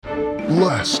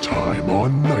Last time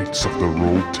on Knights of the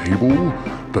Rolled Table,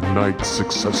 the knights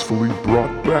successfully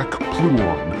brought back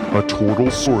Pluon, a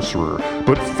turtle sorcerer,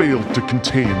 but failed to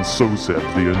contain Sozeb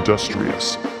the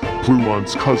Industrious.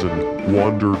 Pluon's cousin,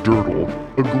 Wander Dirtle,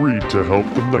 agreed to help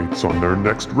the knights on their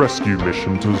next rescue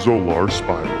mission to Zolar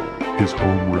Spiral, his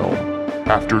home realm.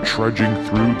 After trudging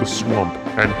through the swamp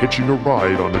and hitching a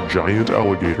ride on a giant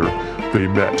alligator, they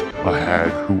met a hag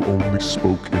who only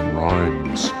spoke in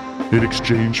rhymes. In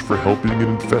exchange for helping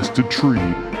an infested tree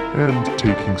and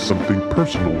taking something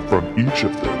personal from each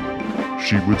of them,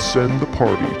 she would send the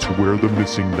party to where the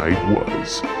missing knight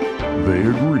was. They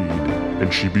agreed,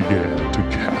 and she began to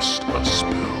cast a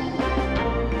spell.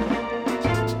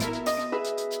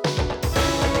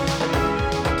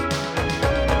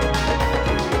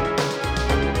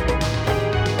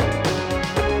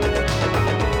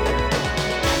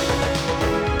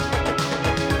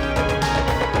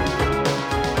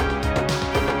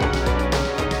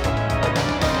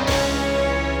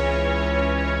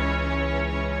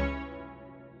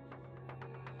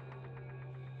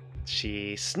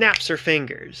 She snaps her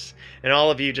fingers, and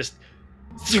all of you just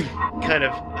kind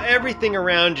of everything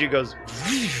around you goes,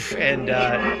 and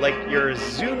like you're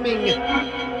zooming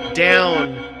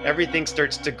down, everything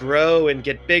starts to grow and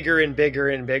get bigger and bigger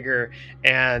and bigger,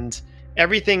 and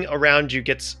everything around you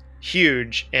gets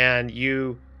huge, and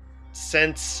you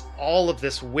sense all of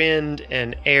this wind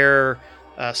and air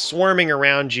swarming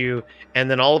around you,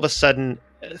 and then all of a sudden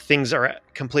things are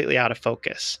completely out of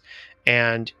focus,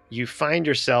 and you find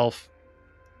yourself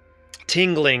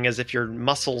tingling as if your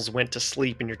muscles went to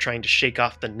sleep and you're trying to shake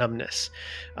off the numbness.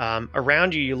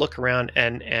 Around you, you look around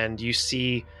and you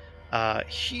see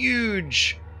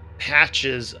huge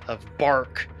patches of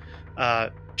bark,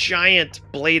 giant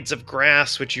blades of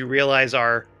grass, which you realize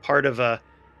are part of a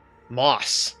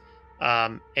moss,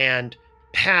 and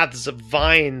paths of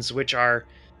vines, which are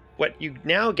what you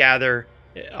now gather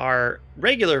are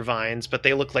regular vines, but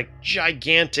they look like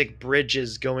gigantic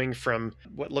bridges going from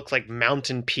what look like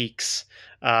mountain peaks,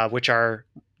 which are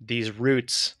these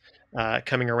roots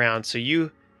coming around. So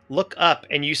you look up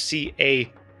and you see a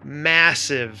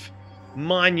massive,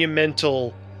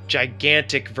 monumental,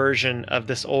 gigantic version of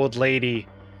this old lady,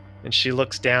 and she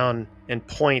looks down and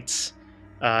points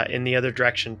in the other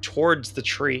direction towards the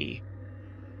tree.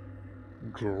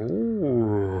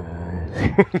 Kind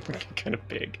of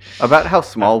big. About how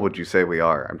small would you say we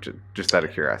are? I'm just out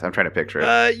of curiosity. I'm trying to picture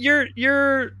it.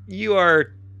 You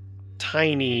are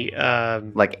tiny.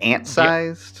 Like ant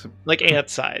sized? Like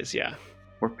ant size, yeah.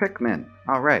 We're Pikmin.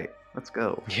 All right, let's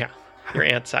go. Yeah, you're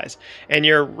ant size. And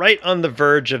you're right on the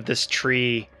verge of this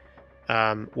tree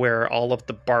where all of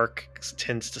the bark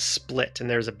tends to split. And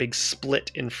there's a big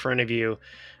split in front of you,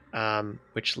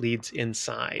 which leads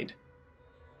inside.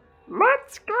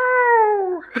 Let's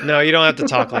go! No, you don't have to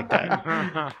talk like that.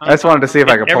 I just wanted to see if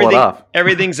I could pull it off.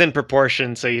 Everything's in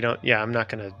proportion, so you don't... Yeah, I'm not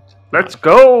going to... Let's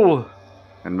go!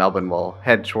 And Melvin will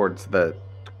head towards the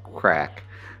crack.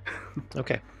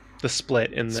 Okay. The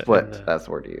split in the... Split, that's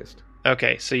the word you used.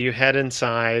 Okay, so you head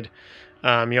inside.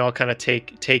 You all kind of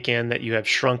take in that you have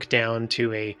shrunk down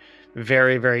to a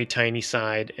very, very tiny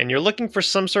side. And you're looking for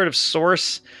some sort of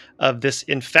source of this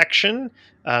infection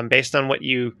based on what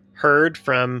you heard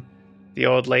from the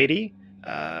old lady.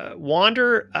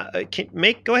 Wander,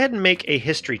 go ahead and make a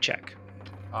history check.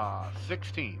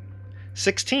 16.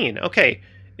 16. Okay,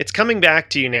 it's coming back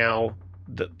to you now.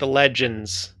 The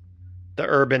legends, the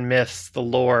urban myths, the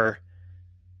lore.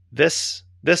 This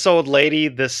old lady,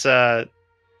 this hut.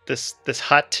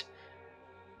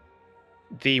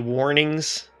 The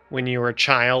warnings when you were a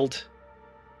child.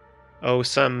 Oh,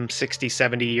 some 60,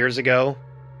 70 years ago.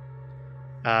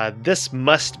 This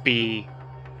must be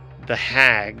the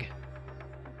hag,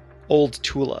 Old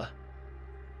Tula,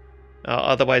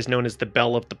 otherwise known as the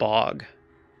Belle of the Bog.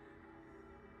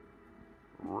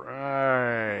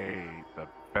 Right, the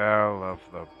Belle of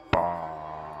the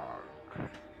Bog.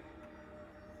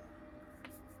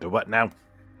 The what now?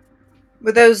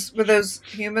 Were those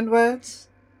human words?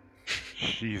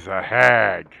 She's a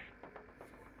hag.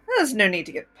 There's no need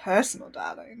to get personal,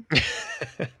 darling.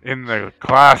 In the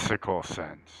classical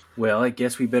sense. Well, I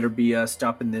guess we better be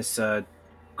stopping this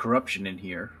corruption in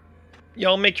here.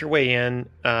 Y'all make your way in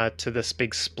to this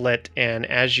big split, and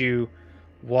as you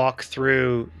walk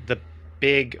through the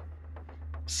big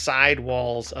side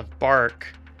walls of bark,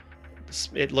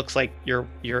 it looks like you're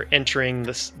entering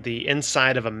the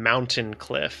inside of a mountain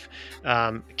cliff.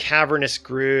 Cavernous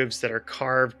grooves that are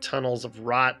carved tunnels of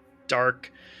wrought,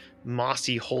 dark,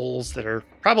 mossy holes that are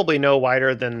probably no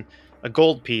wider than a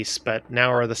gold piece, but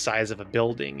now are the size of a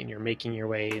building, and you're making your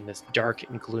way in this dark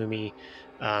and gloomy,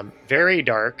 very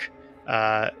dark,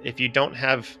 if you don't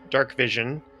have dark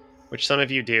vision, which some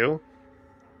of you do,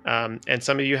 and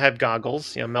some of you have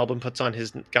goggles, Melvin puts on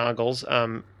his goggles.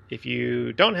 If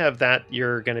you don't have that,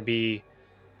 you're going to be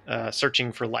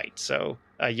searching for light. So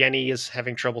Yenny is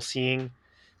having trouble seeing.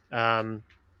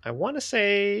 I want to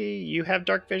say you have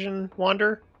dark vision,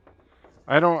 Wander.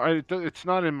 It's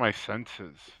not in my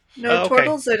senses. So. No,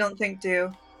 turtles I don't think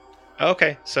do.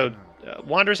 Okay, so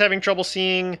Wander's having trouble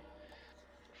seeing.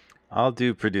 I'll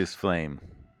do produce flame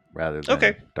rather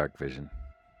than dark vision.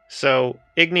 So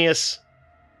Igneous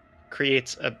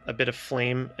creates a bit of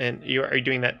flame, and are you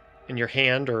doing that in your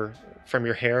hand or from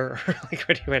your hair? Like,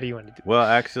 what do you want to do? Well,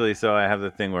 actually, so I have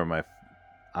the thing where my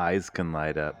eyes can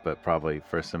light up, but probably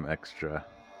for some extra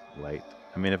light.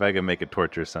 I mean, if I can make a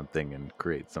torch or something and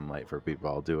create some light for people,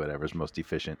 I'll do whatever's most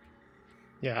efficient.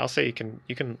 Yeah, I'll say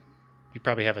you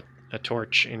probably have a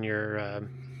torch in your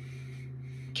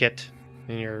kit,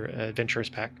 in your adventurer's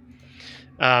pack.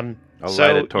 I'll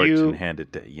light a torch and hand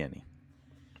it to Yenny.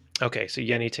 Okay, so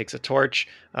Yenny takes a torch.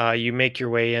 You make your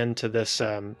way into this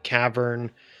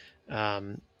cavern.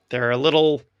 There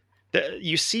are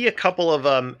you see a couple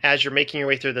of as you're making your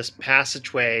way through this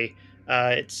passageway.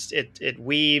 It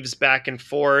weaves back and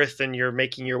forth, and you're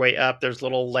making your way up. There's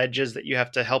little ledges that you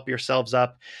have to help yourselves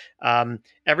up.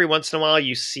 Every once in a while,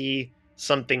 you see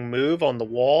something move on the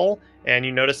wall, and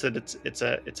you notice that it's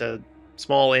a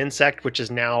small insect, which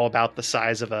is now about the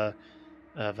size of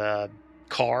a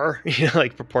car,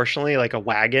 like proportionally, like a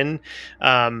wagon.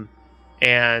 And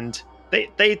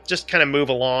they just kind of move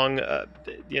along.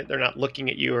 They're not looking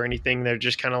at you or anything. They're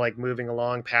just kind of like moving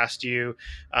along past you.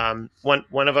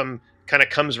 One of them kind of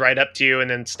comes right up to you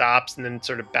and then stops and then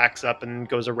sort of backs up and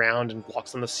goes around and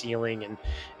walks on the ceiling.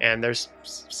 And there's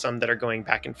some that are going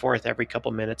back and forth every couple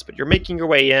minutes, but you're making your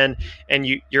way in, and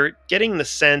you're getting the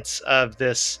sense of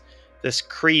this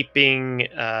creeping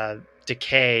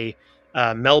decay.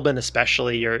 Melbourne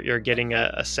especially, you're getting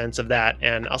a sense of that,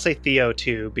 and I'll say Theo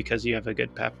too, because you have a good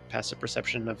passive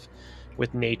perception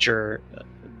with nature,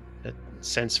 a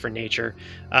sense for nature.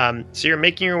 So you're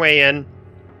making your way in,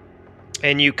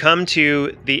 and you come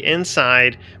to the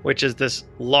inside, which is this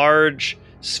large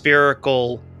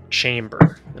spherical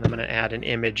chamber. And I'm going to add an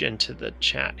image into the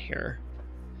chat here,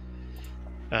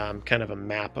 kind of a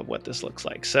map of what this looks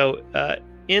like. So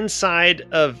inside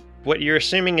of what you're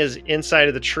assuming is inside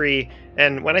of the tree.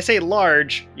 And when I say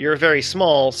large, you're very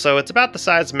small, so it's about the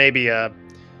size of maybe a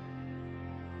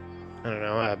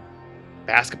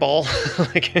basketball.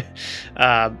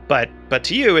 But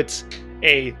to you, it's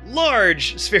a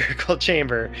large spherical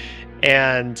chamber.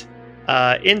 And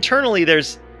internally,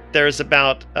 there's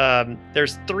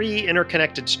three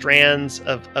interconnected strands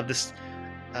of this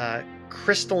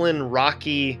crystalline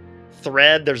rocky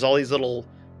thread. There's all these little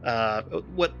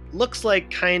what looks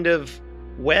like kind of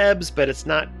webs, but it's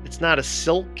not a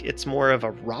silk. It's more of a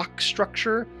rock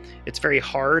structure. It's very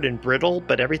hard and brittle,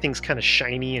 but everything's kind of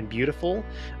shiny and beautiful.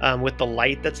 With the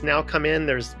light that's now come in,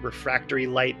 there's refractory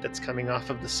light that's coming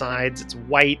off of the sides. It's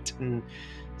white and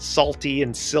salty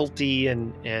and silty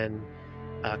and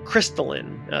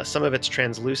crystalline. Some of it's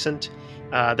translucent.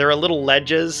 There are little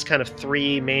ledges, kind of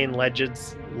three main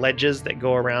ledges that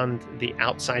go around the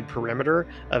outside perimeter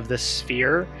of this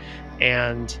sphere.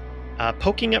 And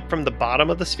poking up from the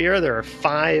bottom of the sphere, there are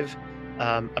five,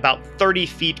 about 30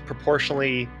 feet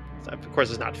proportionally. Of course,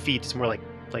 it's not feet; it's more like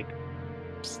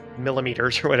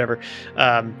millimeters or whatever.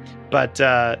 But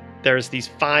there's these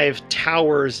 5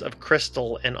 towers of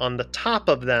crystal, and on the top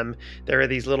of them, there are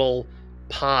these little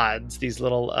pods, these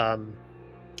little I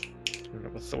don't know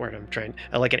what's the word I'm trying,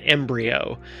 like an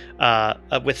embryo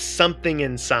with something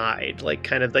inside, like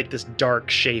kind of like this dark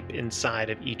shape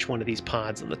inside of each one of these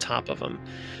pods on the top of them.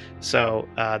 So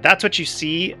that's what you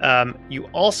see. You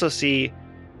also see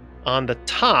on the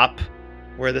top,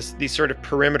 where these sort of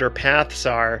perimeter paths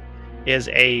are, is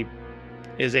a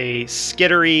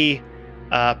skittery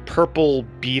purple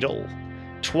beetle,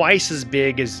 twice as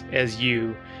big as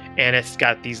you, and it's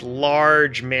got these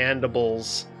large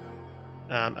mandibles,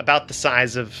 about the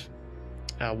size of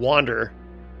Wander,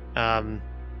 and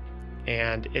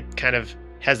it kind of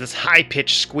has this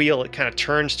high-pitched squeal. It kind of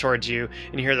turns towards you,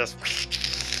 and you hear this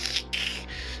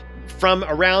from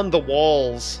around the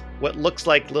walls. What looks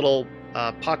like little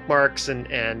pockmarks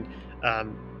and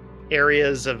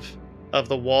areas of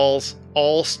the walls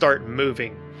all start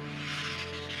moving,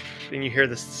 and you hear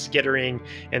this skittering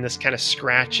and this kind of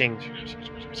scratching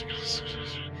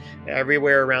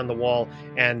everywhere around the wall,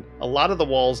 and a lot of the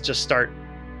walls just start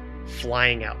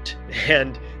flying out,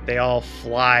 and they all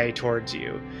fly towards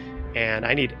you. And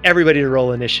I need everybody to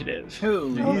roll initiative.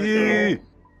 Holy.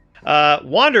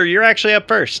 Wander, you're actually up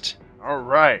first. All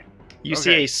right. You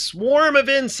see a swarm of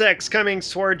insects coming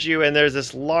towards you, and there's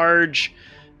this large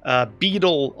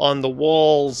beetle on the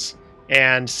walls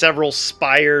and several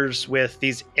spires with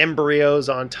these embryos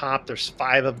on top. There's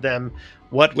 5 of them.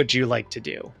 What would you like to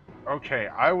do? Okay,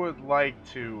 I would like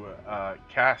to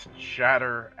cast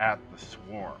Shatter at the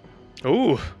swarm.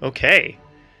 Ooh, okay.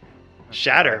 That's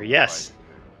Shatter, what I would yes. like to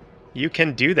do. You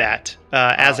can do that.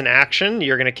 As an action,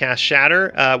 you're going to cast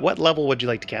Shatter. What level would you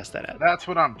like to cast that at? That's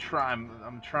what I'm trying.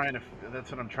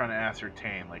 That's what I'm trying to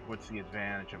ascertain. Like, what's the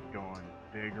advantage of going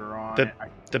bigger on it?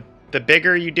 The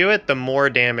bigger you do it, the more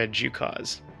damage you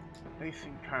cause. They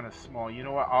seem kind of small. You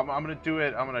know what? I'm gonna do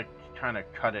it. I'm gonna kind of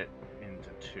cut it into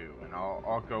 2, and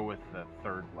I'll go with the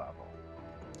 3rd level.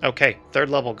 Okay, 3rd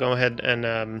level. Go ahead and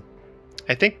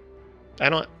I think I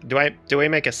don't. Do I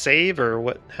make a save or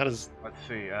what? How does? Let's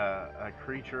see. A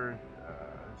creature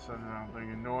centered on a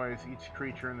thing of noise. Each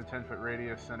creature in the 10-foot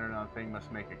radius centered on a thing must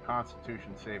make a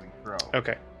Constitution saving throw.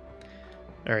 Okay.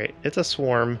 All right. It's a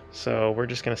swarm, so we're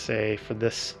just gonna say for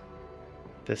this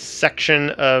section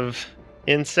of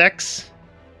insects,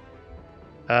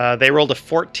 they rolled a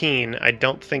 14. I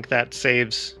don't think that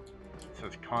saves. It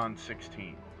says Con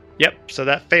 16. Yep. So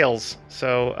that fails.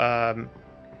 So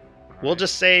we'll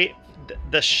just say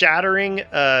the shattering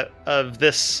of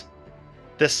this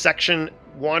section,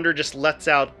 Wander just lets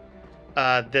out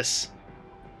this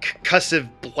concussive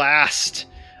blast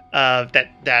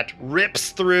that rips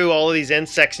through all of these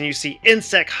insects, and you see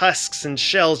insect husks and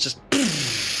shells just,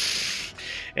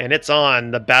 and it's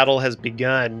on. The battle has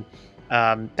begun.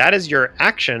 That is your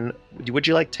action. Would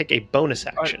you like to take a bonus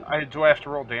action? Do I have to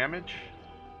roll damage?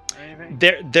 Anything?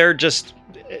 There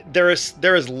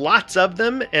is lots of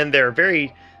them, and they're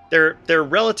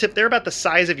relative. They're about the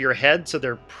size of your head, so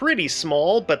they're pretty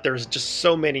small, but there's just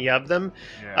so many of them.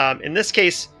 Yeah. In this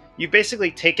case, you've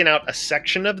basically taken out a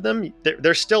section of them.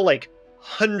 There's still like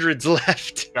hundreds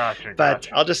left. Gotcha. But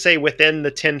I'll just say within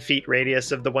the 10 feet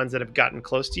radius of the ones that have gotten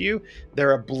close to you,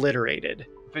 they're obliterated.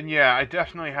 Then yeah, I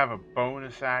definitely have a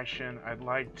bonus action. I'd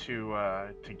like to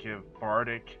give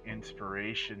Bardic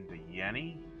Inspiration to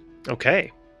Yenny.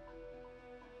 Okay.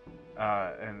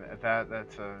 And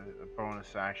that's a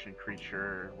bonus action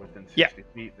creature within 60 Yeah.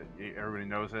 feet. Everybody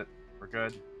knows it. We're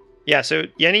good. Yeah, so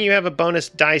Yenny, you have a bonus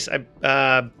dice.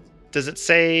 Does it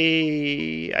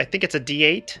say... I think it's a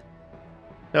D8?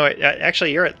 No,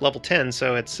 actually, you're at level 10,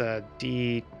 so it's a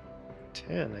D10,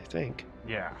 I think.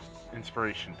 Yeah,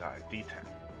 inspiration die, D10.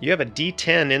 You have a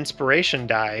D10 inspiration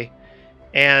die,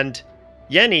 and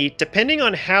Yenny, depending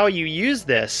on how you use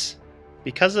this,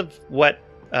 because of what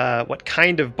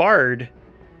kind of bard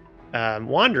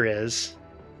Wander is,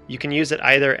 you can use it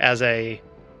either as a...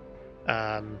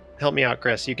 help me out,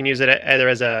 Chris. You can use it either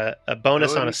as a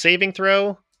bonus on a saving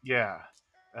throw, Yeah.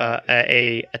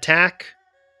 a attack,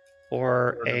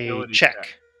 or an a ability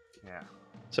check. Yeah.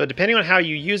 So depending on how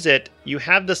you use it, you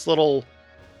have this little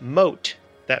moat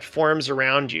that forms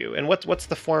around you. And what's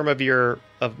the form of your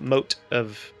moat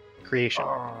of creation?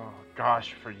 Oh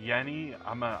gosh, for Yenny,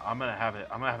 I'm gonna have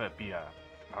it be a.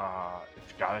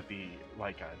 It's gotta be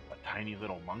like a tiny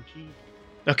little monkey.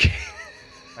 Okay.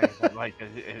 It's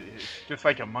just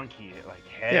like a monkey, like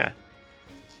head. Yeah.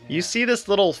 You see this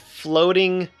little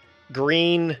floating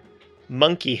green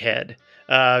monkey head,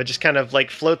 just kind of like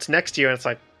floats next to you, and it's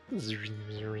like,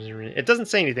 it doesn't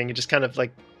say anything. It just kind of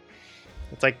like,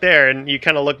 it's like there, and you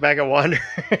kind of look back at Wander.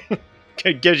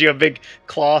 It gives you a big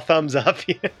claw thumbs up,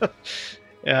 you know?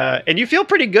 And you feel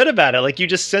pretty good about it. Like you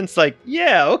just sense like,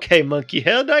 yeah, okay, monkey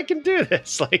head, I can do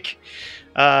this. Like,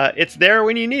 it's there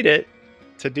when you need it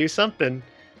to do something.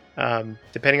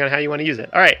 Depending on how you want to use it.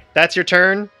 All right, that's your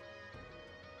turn.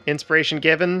 Inspiration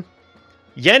given.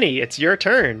 Yenny, it's your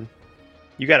turn.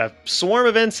 You got a swarm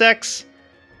of insects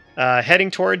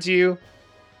heading towards you.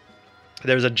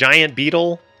 There's a giant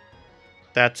beetle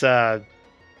that's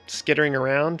skittering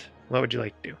around. What would you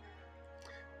like to do?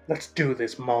 Let's do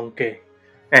this, monkey.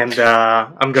 And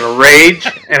I'm gonna rage,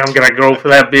 and I'm gonna go for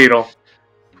that beetle.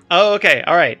 Oh, okay.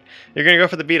 All right. You're going to go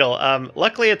for the beetle.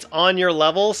 Luckily, it's on your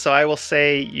level, so I will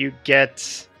say you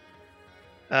get...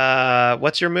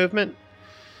 what's your movement?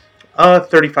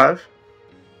 35.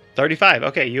 35.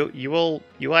 Okay, you will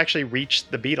actually reach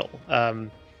the beetle.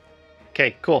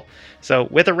 Okay, cool. So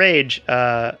with a rage,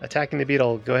 attacking the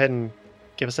beetle, go ahead and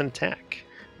give us an attack.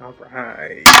 All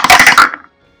right.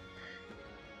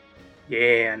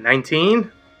 Yeah,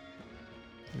 19.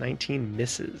 19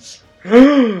 misses.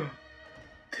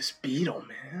 This beetle,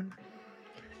 man.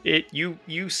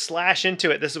 You slash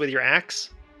into it. This is with your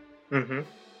axe. Mm-hmm.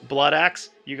 Blood axe.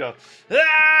 You go,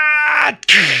 ah!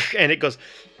 And it goes,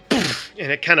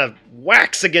 and it kind of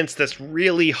whacks against this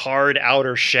really hard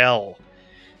outer shell.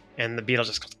 and the beetle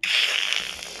just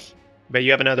goes. But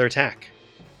you have another attack.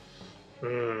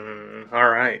 All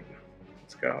right.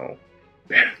 Let's go.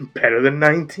 Better than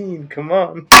 19. Come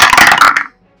on.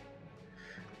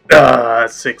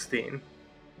 16.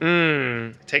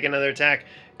 Take another attack.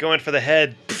 Going for the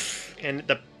head, and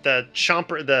the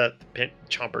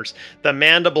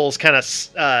mandibles kind of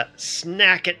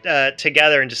snack it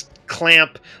together and just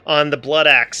clamp on the blood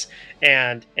axe,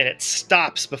 and it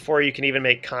stops before you can even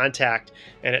make contact,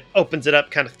 and it opens it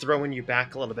up, kind of throwing you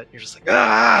back a little bit. You're just like,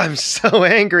 I'm so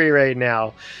angry right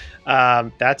now.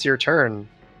 That's your turn.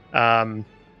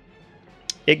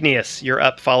 Igneous, you're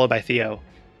up, followed by Theo.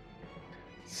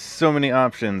 So many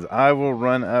options. I will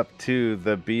run up to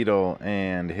the beetle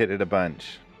and hit it a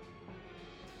bunch.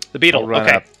 The beetle, I'll run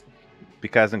okay. up,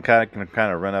 because I'm kind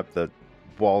of run up the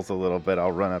walls a little bit.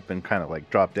 I'll run up and kind of like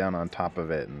drop down on top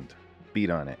of it and beat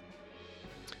on it.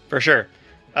 For sure.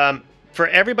 For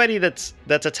everybody that's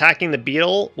attacking the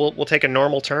beetle, we'll take a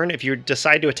normal turn. If you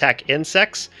decide to attack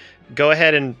insects, go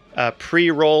ahead and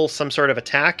pre-roll some sort of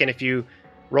attack, and if you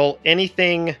roll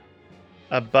anything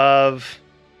above,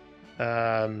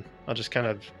 I'll just kind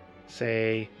of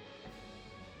say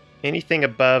anything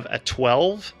above a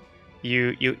 12,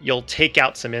 you'll take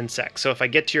out some insects. So if I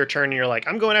get to your turn and you're like,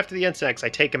 I'm going after the insects, I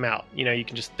take them out. You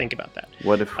can just think about that.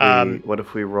 What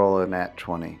if we roll a nat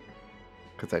 20?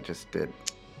 Because I just did.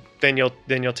 Then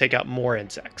you'll take out more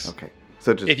insects. Okay.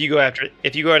 So just if you go after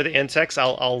the insects,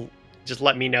 I'll just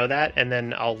let me know that, and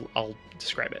then I'll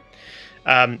describe it.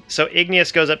 So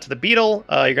Igneous goes up to the beetle.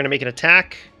 You're going to make an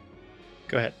attack.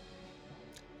 Go ahead.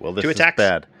 Well, this 2 is attacks.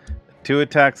 bad. 2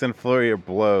 attacks and flurry of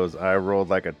blows. I rolled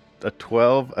like a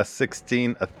 12, a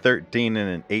 16, a 13, and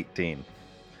an 18.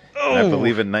 Oh! And I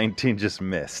believe a 19 just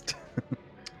missed.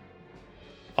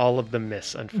 All of them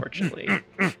miss, unfortunately.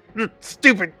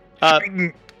 Stupid. But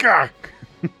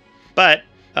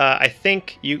I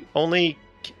think you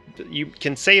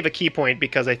can save a key point,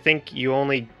 because I think you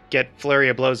only get flurry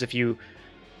of blows if you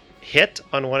hit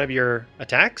on one of your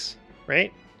attacks,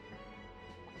 right?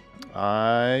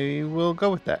 I will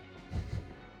go with that.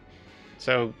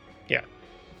 So yeah,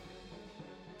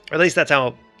 or at least that's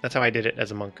how I did it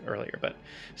as a monk earlier. But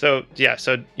so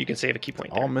you can save a key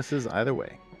point there. All misses either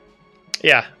way.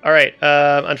 Yeah. All right.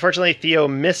 Unfortunately, Theo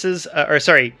misses.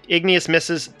 Igneous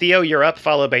misses. Theo, you're up,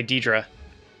 followed by Deidre.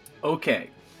 Okay.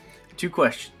 2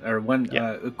 questions, or one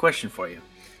a question for you.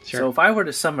 Sure. So if I were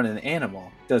to summon an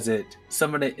animal, does it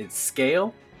summon it at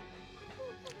scale?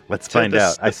 Let's find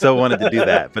out. I so wanted to do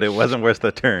that, but it wasn't worth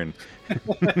the turn.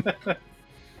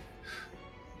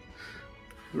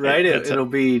 Right? It'll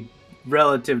be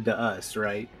relative to us,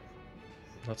 right?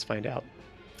 Let's find out.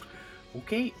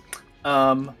 Okay.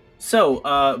 So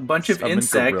a bunch of Summon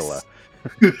insects.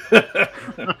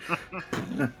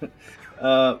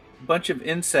 Bunch of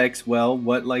insects. Well,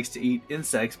 what likes to eat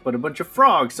insects? But a bunch of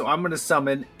frogs. So I'm going to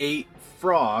summon 8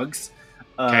 frogs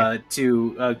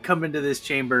to come into this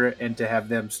chamber and to have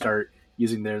them start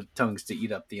using their tongues to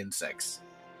eat up the insects.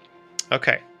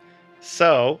 Okay.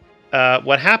 So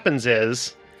what happens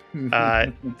is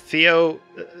Theo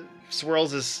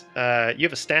swirls his. You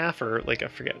have a staff, or like I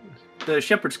forget. The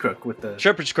shepherd's crook with the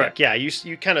shepherd's crook. Yeah, you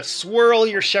kind of swirl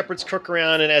your shepherd's crook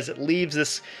around, and as it leaves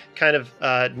this kind of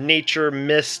nature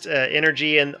mist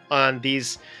energy, and on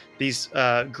these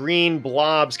green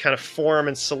blobs kind of form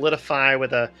and solidify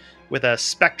with a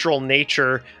spectral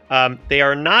nature. They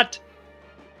are not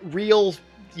real,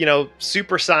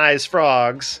 supersized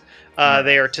frogs.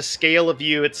 They are to scale of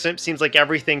you. It seems like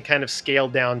everything kind of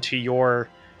scaled down to your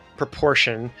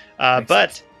proportion,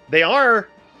 but they are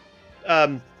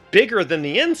bigger than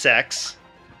the insects.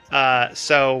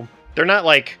 So they're not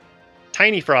like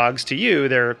tiny frogs to you.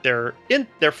 They're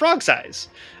frog size.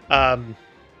 But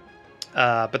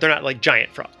they're not like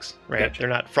giant frogs, right? Gotcha. They're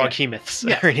not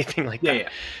froghemoths or anything like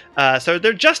that. Yeah. So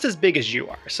they're just as big as you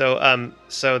are. So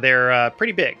they're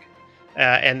pretty big,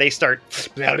 and they start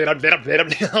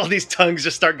all these tongues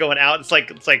just start going out. It's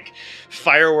like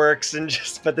fireworks,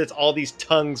 but it's all these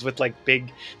tongues with like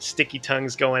big sticky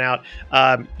tongues going out.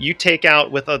 You take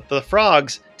out with the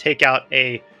frogs. Take out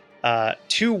a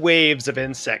 2 waves of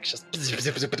insects.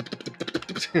 Just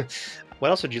what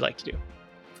else would you like to do?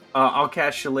 I'll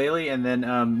cast Shillelagh and then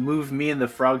move me and the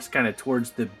frogs kind of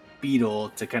towards the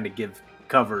beetle to kind of give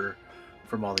cover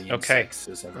from all the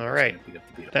insects. All right. Beat up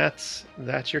the beetle.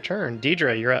 That's your turn.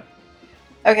 Deidre, you're up.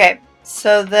 Okay,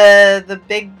 so the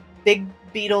big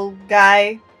beetle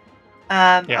guy.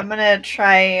 I'm gonna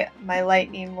try my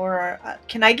lightning lure.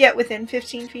 Can I get within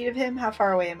 15 feet of him? How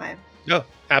far away am I? Oh,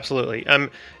 absolutely.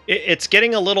 It's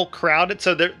getting a little crowded.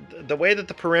 So the way that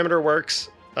the perimeter works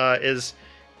is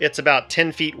it's about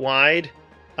 10 feet wide,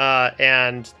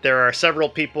 and there are several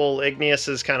people. Igneous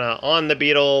is kind of on the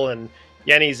beetle, and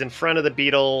Yenny's in front of the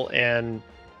beetle, and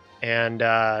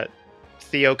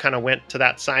Theo kind of went to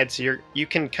that side, so you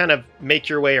can kind of make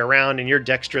your way around, and you're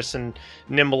dexterous and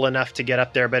nimble enough to get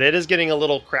up there. But it is getting a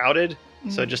little crowded,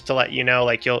 so just to let you know,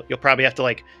 like you'll probably have to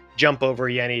like jump over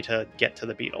Yenny to get to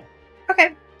the beetle.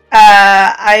 Okay.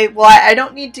 I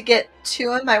don't need to get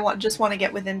to him. I just want to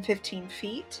get within 15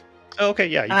 feet. Oh, okay,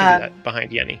 yeah, you can do that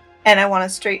behind Yenny. And I want a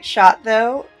straight shot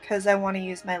though, because I want to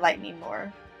use my lightning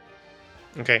lore.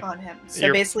 Okay. On him. So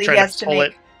You're basically, trying he has to to pull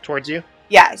make it towards you.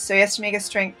 Yeah, so he has to make a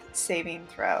strength saving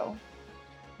throw.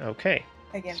 Okay.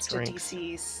 Against Strength. a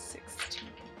DC 16.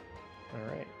 All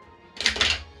right.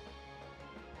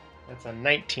 That's a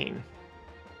 19.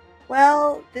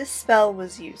 Well, this spell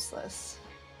was useless.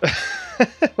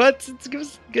 What? It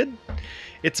was good.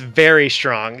 It's very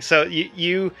strong. So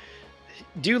you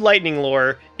do lightning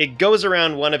lore. It goes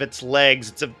around one of its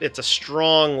legs. It's a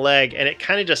strong leg, and it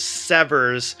kind of just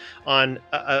severs on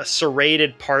a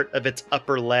serrated part of its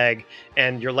upper leg,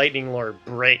 and your lightning lore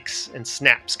breaks and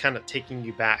snaps, kind of taking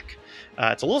you back.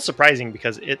 It's a little surprising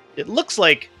because it looks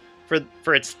like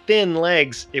for its thin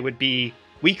legs it would be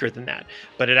weaker than that,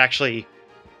 but it actually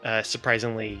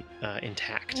surprisingly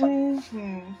intact.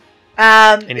 Mm-hmm.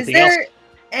 Is Anything there else?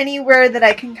 anywhere that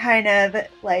I can kind of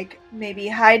like maybe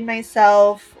hide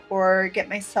myself or get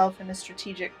myself in a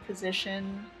strategic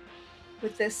position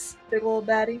with this big old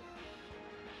baddie?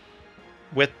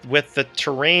 With the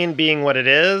terrain being what it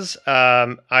is,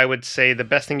 I would say the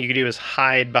best thing you could do is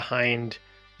hide behind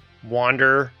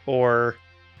Wander or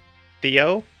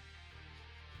Theo,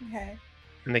 Okay.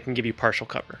 and they can give you partial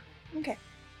cover Okay.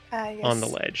 Yes, on the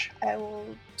ledge. I will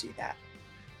do that.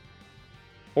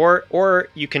 Or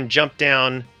you can jump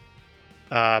down.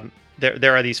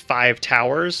 There are these 5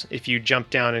 towers. If you jump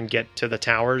down and get to the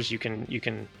towers, you can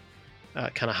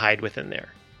kind of hide within there.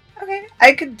 Okay,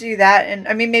 I could do that, and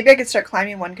I mean maybe I could start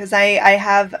climbing one because I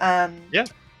have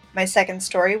my second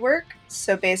story work,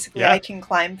 so basically I can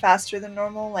climb faster than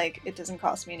normal. Like it doesn't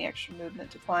cost me any extra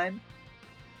movement to climb.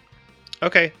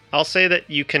 Okay, I'll say that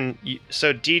you can.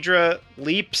 So Deidre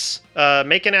leaps.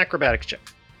 Make an acrobatics check.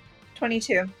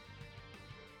 22.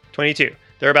 22.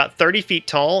 They're about 30 feet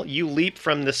tall. You leap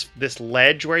from this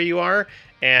ledge where you are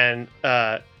and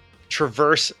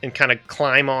traverse and kind of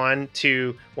climb on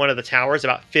to one of the towers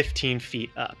about 15 feet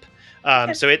up.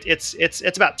 So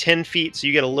it's about 10 feet, so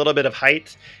you get a little bit of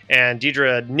height. And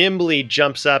Deidre nimbly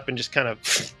jumps up and just kind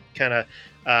of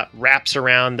wraps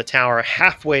around the tower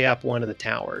halfway up one of the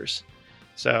towers.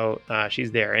 So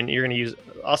she's there, and you're going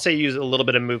to use a little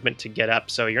bit of movement to get up.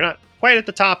 So you're not quite at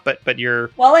the top, but you're...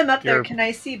 While I'm up there, can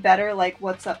I see better, like,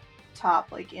 what's up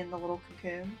top, like, in the little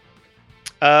cocoon?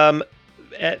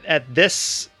 At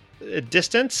this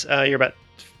distance, you're about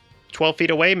 12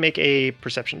 feet away. Make a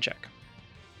perception check.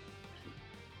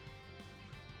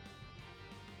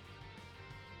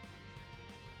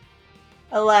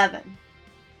 $11.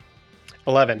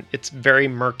 11. It's very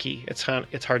murky. It's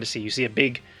hard to see. You see a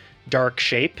big, dark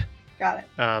shape. Got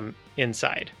it.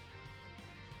 Inside.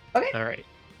 Okay. All right.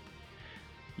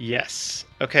 Yes.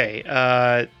 Okay.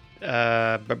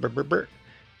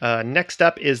 Next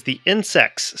up is the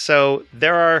insects. So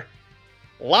there are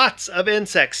lots of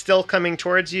insects still coming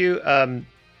towards you.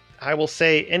 I will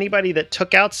say anybody that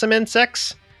took out some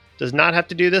insects does not have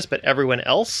to do this, but everyone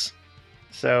else.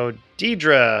 So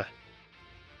Deidre,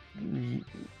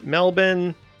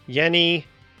 Melvin, Yenny,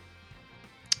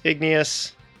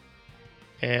 Igneous,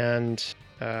 and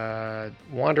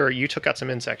Wanderer. You took out some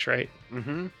insects, right?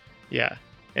 Mm-hmm. Yeah.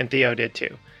 And Theo did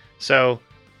too. So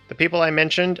the people I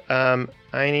mentioned, I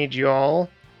need you all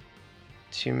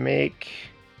to make...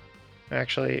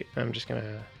 Actually, I'm just going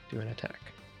to do an attack.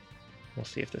 We'll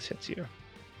see if this hits you.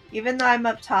 Even though I'm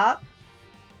up top?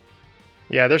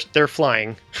 Yeah, they're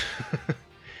flying.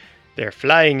 They're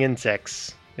flying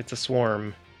insects. It's a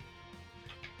swarm.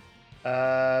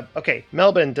 Okay,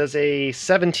 Melvin, does a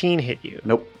 17 hit you?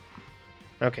 Nope.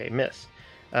 Okay, miss.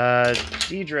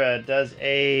 Deidre does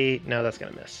a... No, that's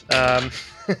going to miss.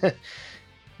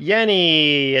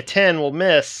 Yenny, a 10 will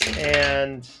miss,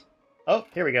 and... Oh,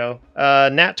 here we go.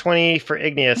 Nat 20 for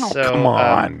Igneous. Oh, so, come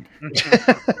on.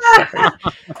 Sorry.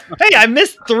 Hey, I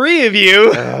missed 3 of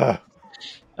you.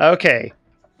 Okay.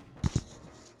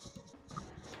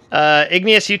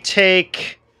 Igneous, you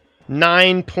take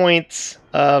 9 points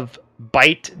of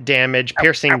bite damage,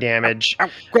 piercing damage.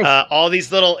 All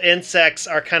these little insects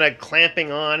are kind of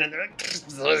clamping on, and they're like...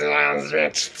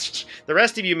 The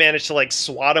rest of you manage to like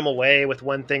swat them away with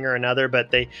one thing or another, but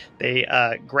they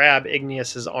grab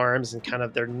Igneous's arms and kind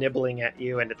of they're nibbling at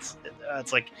you, and it's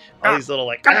like all these little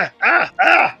like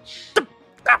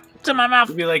in my mouth.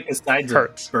 It'd be like the sides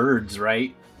Hurts. of birds,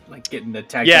 right? Like getting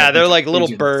attacked. Yeah, by they're like pigeons.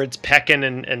 little birds pecking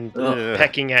and Ugh.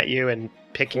 pecking at you and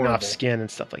picking off Horrible. skin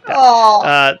and stuff like that.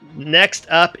 Oh, Next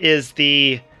up is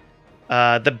the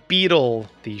beetle,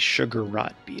 the sugar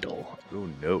rot beetle. Oh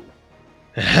no.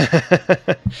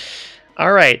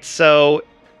 All right, so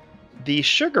the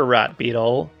sugar rot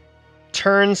beetle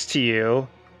turns to you.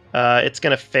 It's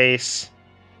going to face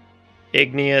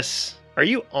Igneous. Are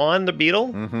you on the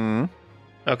beetle? Mm-hmm.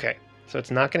 Okay, so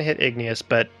it's not going to hit Igneous,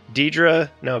 but Deidre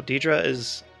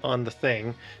is on the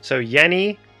thing. So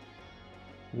Yenny,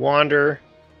 Wander,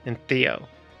 and Theo.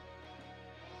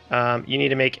 You need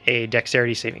to make a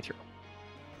dexterity saving throw.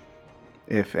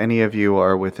 If any of you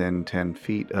are within 10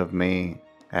 feet of me,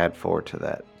 add 4 to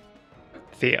that.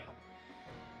 Theo.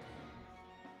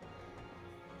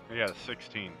 I got a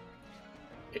 16.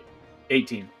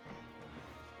 18.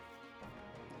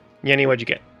 Yenny, what'd you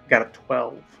get? Got a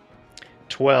 12.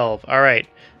 12. All right.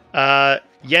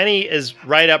 Yenny is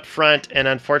right up front and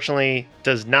unfortunately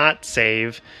does not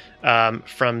save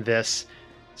from this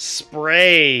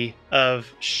spray of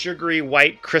sugary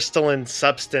white crystalline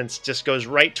substance. Just goes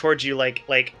right towards you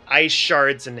like ice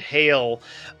shards and hail.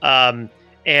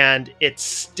 And it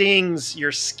stings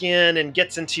your skin and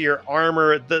gets into your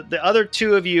armor. The other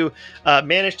two of you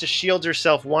manage to shield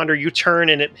yourself. Wander, you turn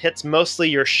and it hits mostly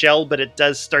your shell, but it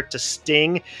does start to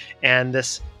sting. And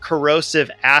this corrosive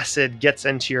acid gets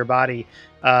into your body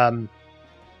and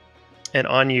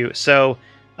on you. So,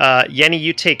 Yenny,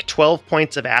 you take 12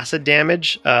 points of acid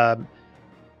damage.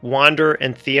 Wander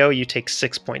and Theo, you take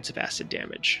 6 points of acid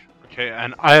damage. Okay,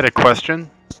 and I had a question.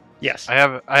 Yes. I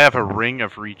have a ring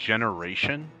of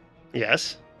regeneration.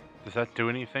 Yes. Does that do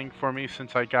anything for me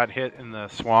since I got hit in the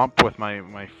swamp with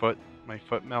my foot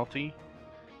melty?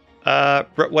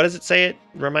 What does it say?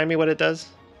 Remind me what it does.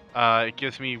 It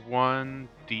gives me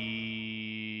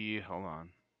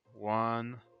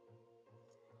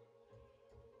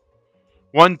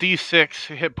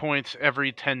 1d6 hit points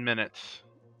every 10 minutes,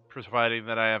 providing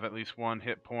that I have at least 1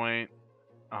 hit point.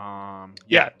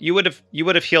 Yeah, you would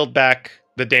have healed back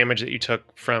the damage that you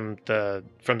took from the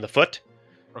foot.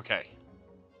 Okay.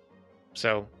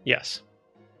 So yes.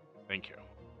 Thank you.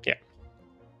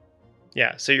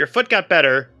 Yeah. So your foot got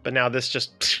better, but now this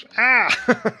just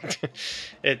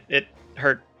it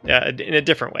hurt in a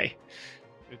different way.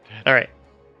 All right.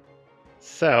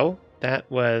 So that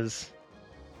was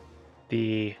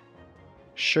the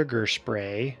sugar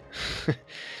spray.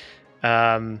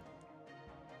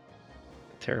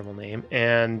 Terrible name.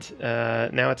 And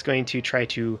now it's going to try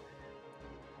to.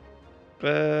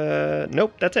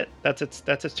 Nope, that's it. That's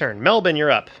its turn. Melvin,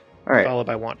 you're up. All right. Followed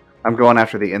by Wander. I'm going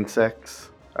after the insects.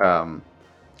 Okay.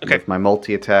 With my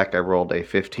multi-attack, I rolled a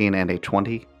 15 and a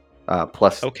 20.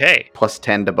 Plus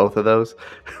 10 to both of those.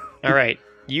 All right.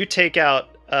 You take out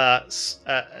an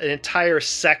entire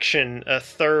section, a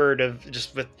third of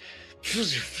just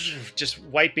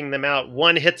wiping them out.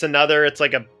 One hits another. It's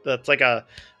like a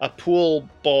pool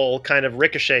bowl kind of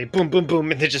ricochet. Boom, boom,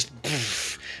 boom, and they just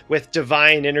with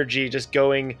divine energy just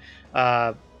going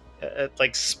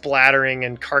like splattering,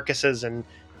 and carcasses and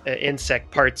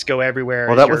insect parts go everywhere.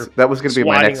 Well, that was going to be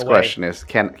my next question: is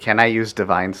can I use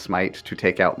divine smite to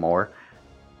take out more?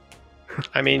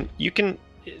 I mean, you can.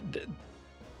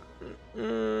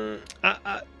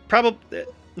 Probably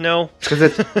no, because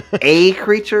it's a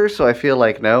creature, so I feel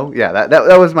like no. Yeah,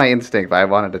 that was my instinct, but I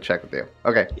wanted to check with you.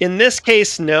 Okay. In this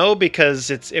case, no, because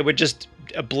it would just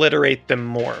obliterate them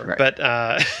more. Right. But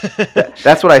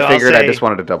that's what I figured. I just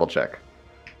wanted to double check.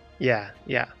 Yeah.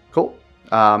 Cool.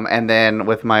 And then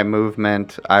with my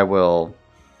movement, I will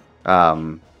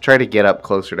try to get up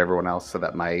closer to everyone else so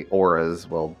that my auras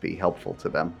will be helpful to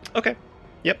them. Okay.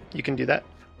 Yep, you can do that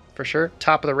for sure.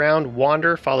 Top of the round,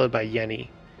 Wander, followed by Yenny.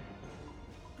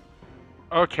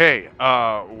 Okay,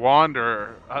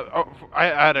 Wander. I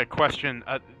had a question.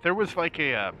 There was like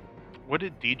what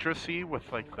did Deidre see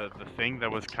with like the thing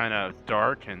that was kind of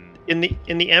dark and in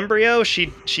the embryo?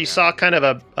 She saw kind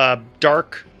of a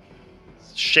dark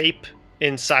shape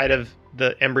inside of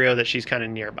the embryo that she's kind of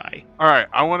nearby. All right,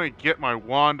 I want to get my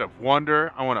wand of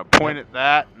wonder. I want to point at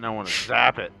that, and I want to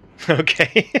zap it.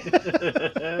 Okay.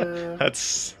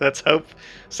 Let's hope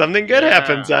something good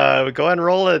happens. Go ahead and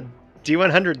roll a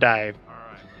D100 die. All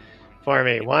right. For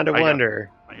me, Wand of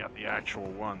Wonder. I got the actual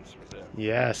ones for this.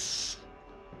 Yes.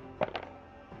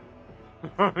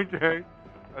 Okay,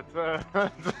 that's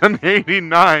an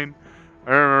 89. I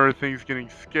remember things getting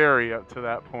scary up to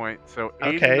that point. So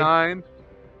 89. Okay.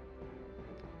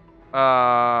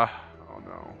 Oh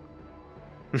no.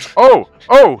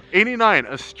 Oh, 89.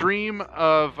 A stream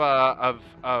of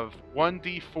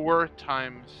 1d4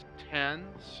 times 10.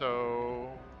 So.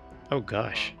 Oh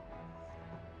gosh.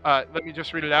 Let me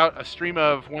just read it out. A stream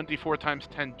of 1d4 times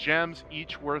 10 gems,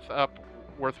 each worth 1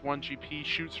 GP,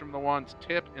 shoots from the wand's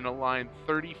tip in a line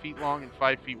 30 feet long and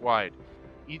 5 feet wide.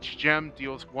 Each gem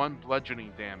deals 1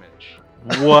 bludgeoning damage.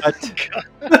 What?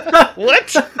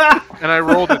 What? And I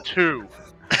rolled a 2.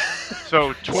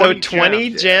 So 20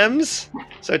 gems. gems?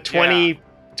 So 20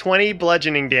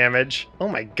 bludgeoning damage. Oh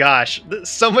my gosh.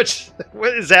 So much.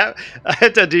 What is that? I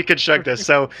have to deconstruct this.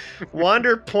 So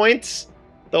Wander points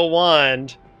the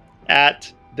wand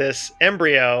at this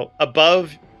embryo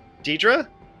above Deidre.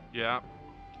 Yeah.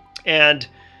 And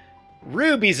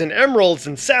rubies and emeralds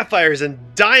and sapphires and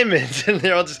diamonds. And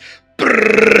they're all just...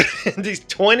 and these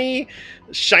 20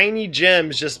 shiny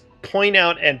gems just point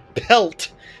out and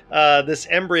pelt this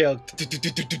embryo,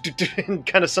 and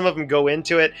kind of some of them go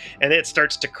into it, and it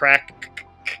starts to crack,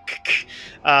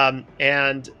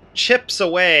 and chips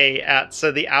away at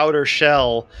the outer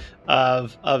shell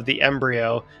of the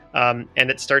embryo, and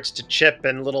it starts to chip,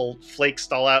 and little flakes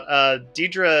fall out.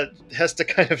 Deidre has to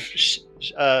kind of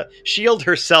shield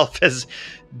herself as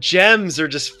gems are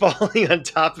just falling on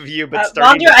top of you, but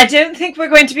starting. Wander, I don't think we're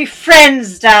going to be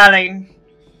friends, darling.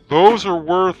 Those are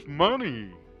worth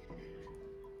money.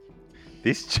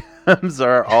 These gems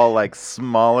are all like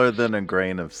smaller than a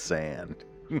grain of sand.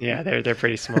 Yeah, they're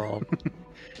pretty small.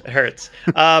 It hurts.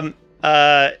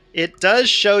 It does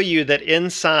show you that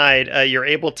inside, you're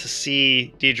able to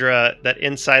see, Deidre, that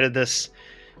inside of this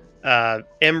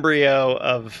embryo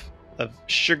of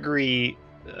sugary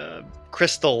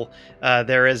crystal,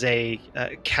 there is a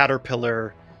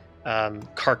caterpillar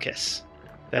carcass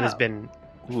that has been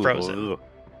frozen.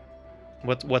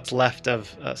 What's left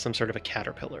of some sort of a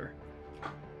caterpillar.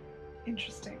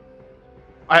 Interesting.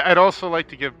 I'd also like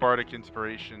to give bardic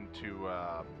inspiration to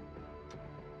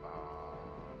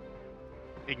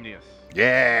Igneous.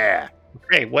 Yeah.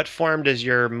 Okay, what form does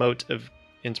your mote of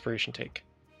inspiration take?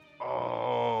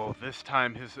 Oh, this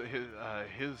time his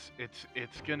it's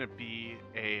gonna be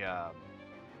a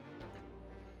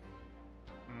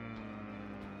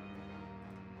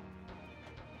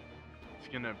it's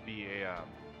gonna be a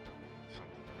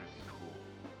something really cool.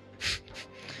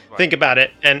 Think about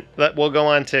it, and we'll go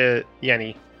on to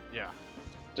Yenny. Yeah.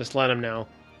 Just let him know,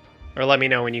 or let me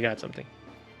know when you got something.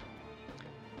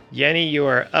 Yenny, you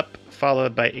are up,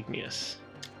 followed by Igneous.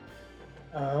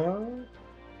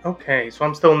 Okay, so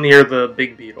I'm still near the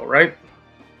big beetle, right?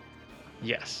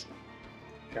 Yes.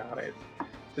 Got it.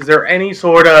 Is there any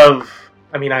sort of...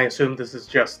 I mean, I assume this is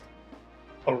just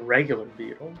a regular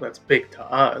beetle. That's big to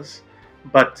us.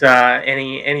 But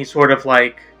any sort of,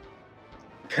 like,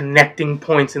 connecting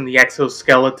points in the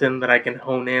exoskeleton that I can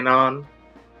hone in on,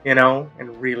 you know,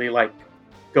 and really, like,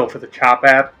 go for the chop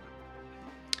at?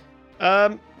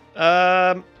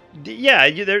 Yeah,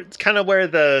 it's kind of where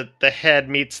the head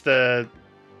meets the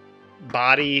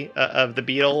body of the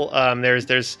beetle.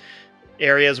 There's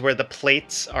areas where the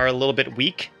plates are a little bit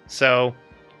weak, so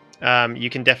you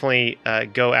can definitely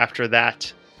go after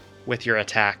that with your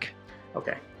attack.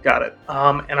 Okay, got it.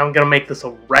 And I'm gonna make this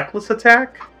a reckless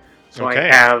attack, so Okay.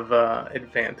 I have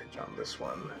advantage on this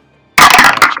one.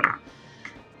 Gotcha.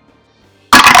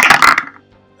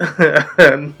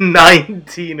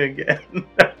 19 again.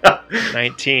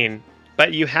 19.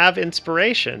 But you have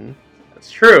inspiration.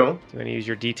 That's true. Do you want to use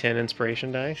your D10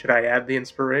 inspiration die? Should I add the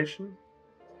inspiration?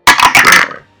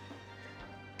 Sure.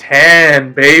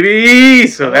 10, baby!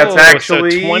 So that's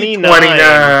actually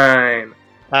 29.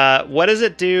 What does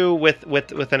it do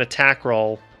with an attack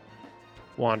roll,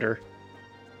 Wander?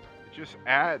 It just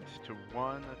adds to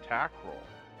one attack roll.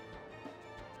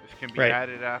 This can be Right.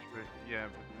 added after,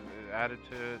 added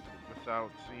to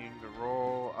without seeing the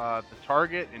roll. The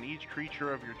target and each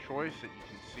creature of your choice that you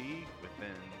can see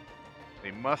within,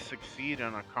 they must succeed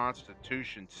on a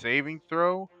Constitution saving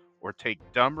throw or take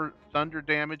thunder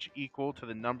damage equal to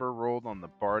the number rolled on the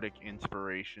Bardic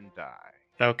Inspiration die.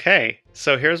 Okay,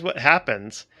 so here's what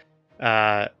happens.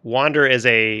 Wander is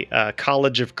a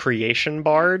College of Creation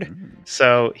bard,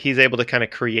 so he's able to kind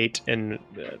of create and,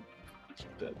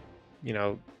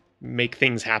 make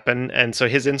things happen. And so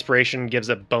his inspiration gives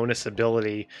a bonus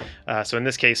ability. So in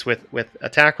this case, with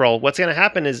attack roll, what's going to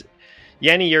happen is,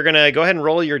 Yenny, you're going to go ahead and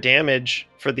roll your damage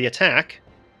for the attack.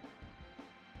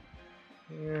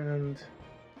 And...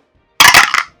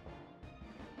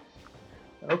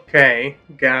 okay,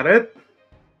 got it.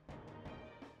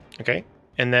 Okay,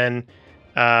 and then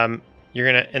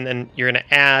you're gonna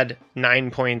add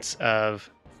 9 points of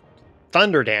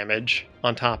thunder damage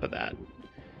on top of that.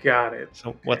 Got it.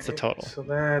 So what's the total? So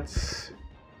that's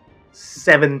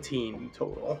 17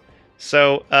 total.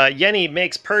 So Yenny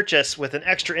makes purchase with an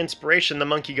extra inspiration. The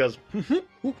monkey goes,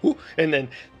 and then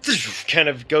kind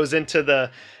of goes into the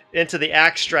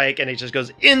axe strike, and it just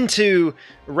goes into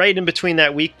right in between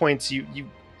that weak points. You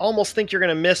almost think you're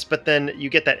going to miss, but then you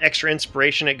get that extra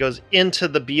inspiration. It goes into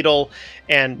the beetle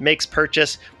and makes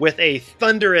purchase with a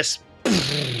thunderous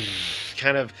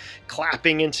kind of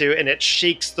clapping into, and it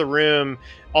shakes the room,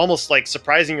 almost like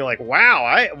surprising you, like,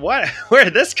 wow, where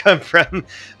did this come from?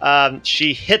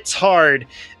 She hits hard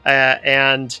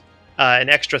and an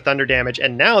extra thunder damage,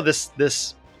 and now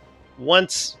this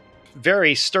once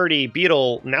very sturdy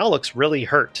beetle now looks really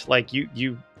hurt, like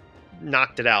you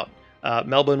knocked it out.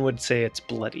 Melbourne would say it's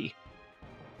bloody.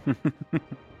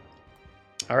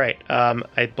 All right,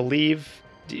 I believe,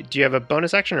 do you have a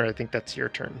bonus action, or I think that's your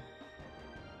turn?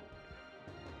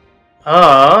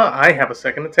 I have a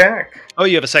second attack. Oh,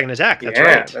 you have a second attack. That's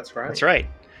right. That's right.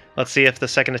 Let's see if the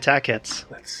second attack hits.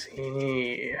 Let's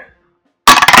see.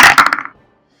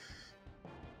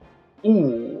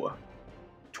 Ooh.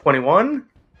 21?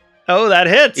 Oh, that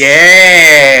hits.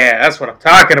 Yeah, that's what I'm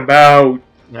talking about.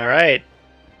 All right.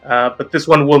 But this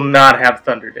one will not have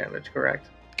thunder damage, correct?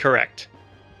 Correct.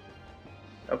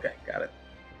 Okay, got it.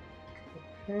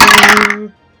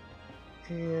 Okay.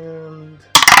 And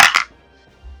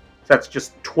that's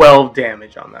just 12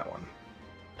 damage on that one.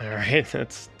 All right,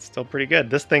 that's still pretty good.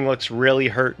 This thing looks really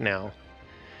hurt now.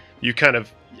 You kind of,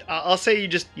 I'll say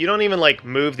you don't even like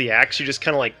move the axe. You just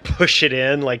kind of like push it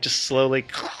in, like just slowly.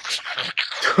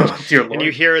 Oh, dear Lord. And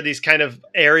you hear these kind of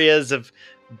areas of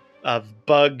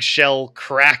bug shell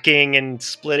cracking and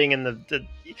splitting, and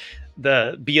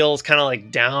the beetle's kind of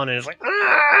like down, and it's like,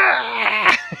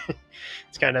 ah!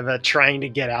 It's kind of trying to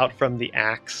get out from the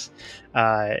axe.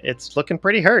 It's looking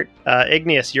pretty hurt.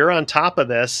 Igneous, you're on top of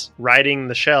this, riding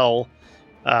the shell,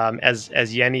 as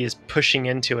Yenny is pushing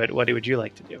into it. What would you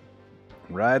like to do?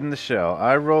 Riding the shell.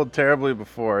 I rolled terribly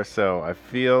before, so I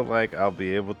feel like I'll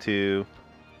be able to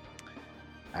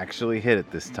actually hit it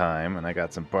this time, and I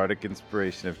got some bardic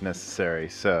inspiration if necessary.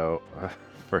 So,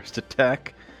 first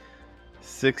attack,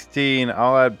 16.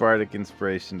 I'll add bardic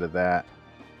inspiration to that.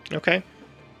 Okay.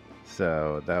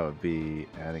 So that would be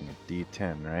adding a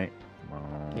d10, right?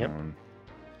 Yep.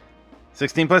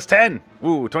 16 plus 10.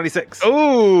 Ooh, 26.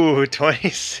 Ooh,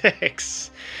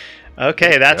 26.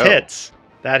 Okay, that hits.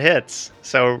 That hits.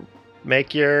 So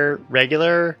make your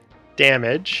regular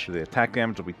damage. So the attack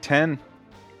damage will be 10.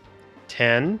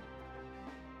 10.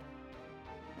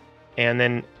 And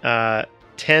then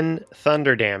 10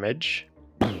 thunder damage.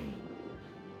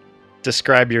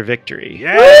 Describe your victory.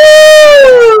 Yeah!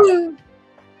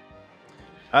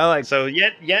 I like. So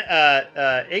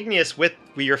Igneous with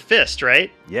your fist, right?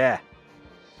 Yeah.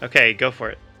 Okay, go for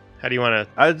it. How do you want to?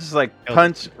 I just like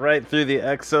punch right through the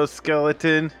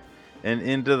exoskeleton and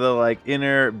into the like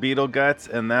inner beetle guts,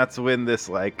 and that's when this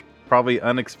like probably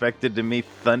unexpected to me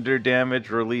thunder damage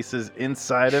releases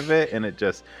inside of it, and it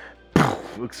just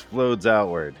explodes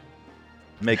outward,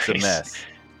 makes a mess.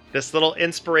 This little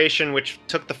inspiration, which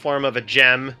took the form of a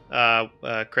gem,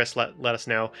 Chris let us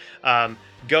know,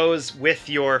 goes with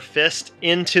your fist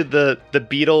into the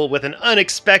beetle with an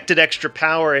unexpected extra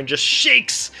power and just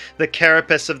shakes the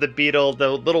carapace of the beetle. The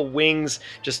little wings,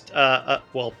 just,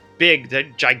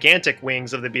 the gigantic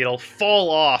wings of the beetle fall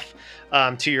off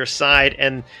to your side,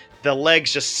 and the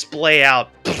legs just splay out.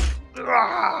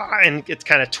 And it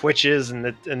kind of twitches, and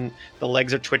the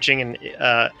legs are twitching, and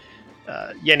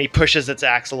Yenny pushes its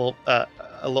axe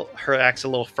her axe a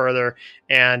little further,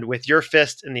 and with your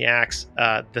fist in the axe,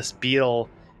 this beetle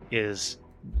is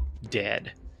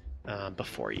dead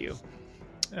before you.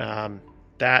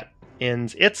 That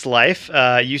ends its life.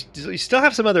 You still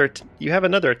have you have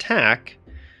another attack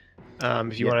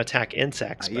if you want to attack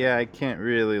insects. But... Yeah, I can't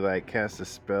really like cast a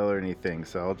spell or anything,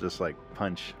 so I'll just like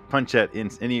punch at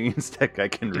any insect I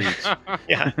can reach.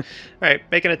 Yeah. All right,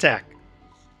 make an attack.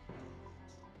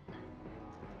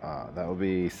 That will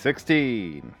be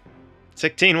 16.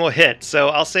 16 will hit. So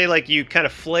I'll say like you kind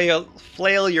of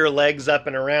flail your legs up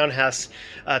and around, has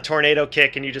a tornado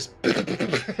kick, and you just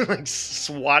like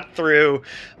swat through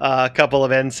a couple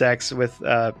of insects with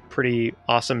pretty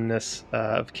awesomeness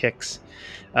of kicks.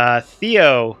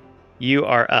 Theo, you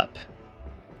are up.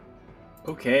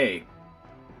 Okay.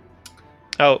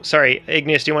 Oh, sorry.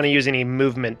 Igneous, do you want to use any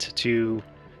movement to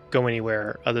go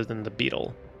anywhere other than the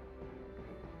beetle?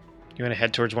 Do you want to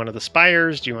head towards one of the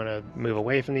spires? Do you want to move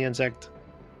away from the insect?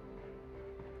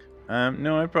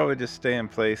 No, I'd probably just stay in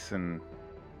place and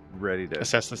ready to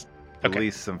assess this.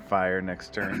 Release some fire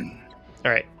next turn.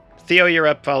 All right. Theo, you're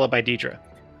up, followed by Deidre.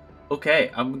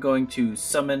 Okay, I'm going to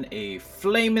summon a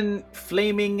flaming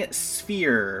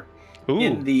sphere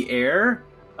in the air,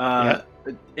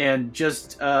 and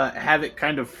just have it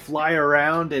kind of fly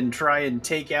around and try and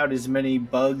take out as many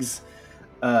bugs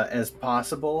as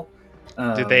possible.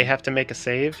 Do they have to make a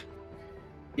save?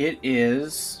 It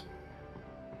is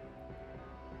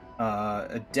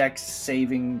a dex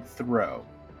saving throw.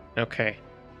 Okay.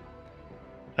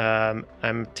 I'm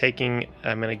going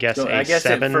to guess So a I guess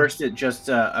 7. at first it just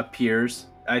appears,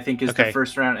 I think, is the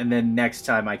first round, and then next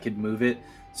time I could move it.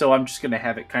 So I'm just going to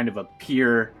have it kind of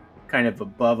appear kind of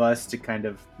above us to kind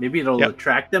of, maybe it'll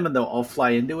attract them and they'll all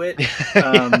fly into it. Like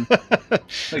a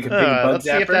big bug let's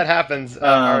zapper. see if that happens.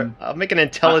 I'll make an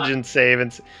intelligence save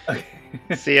and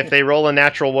see if they roll a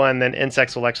natural 1, then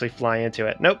insects will actually fly into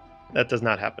it. Nope, that does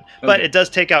not happen. Okay. But it does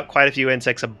take out quite a few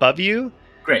insects above you.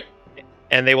 Great.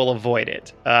 And they will avoid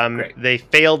it. Great. They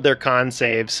failed their con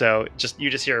save, so you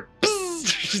just hear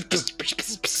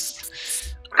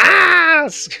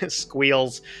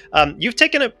squeals. You've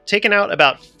taken out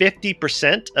about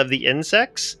 50% of the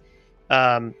insects.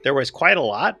 There was quite a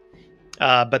lot,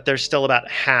 but there's still about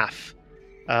half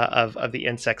of the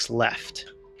insects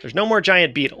left. There's no more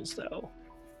giant beetles, though.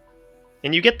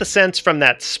 And you get the sense from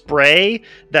that spray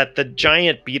that the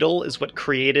giant beetle is what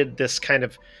created this kind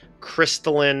of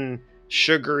crystalline,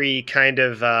 sugary kind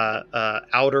of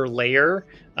outer layer,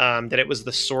 that it was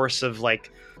the source of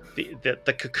like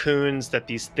the cocoons that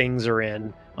these things are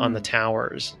in on the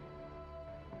towers.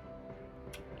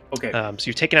 Okay. So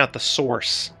you've taken out the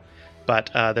source, but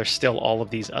there's still all of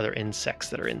these other insects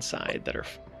that are inside that are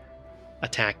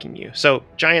attacking you. So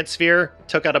giant sphere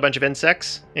took out a bunch of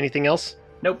insects. Anything else?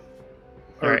 Nope.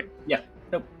 All right. Yeah.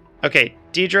 Nope. Okay,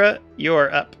 Deidre,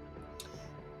 you're up.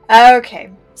 Okay.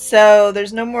 So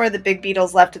there's no more of the big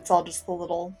beetles left. It's all just the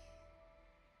little.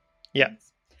 Yeah.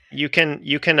 You can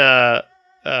you're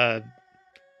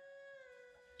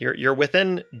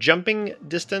within jumping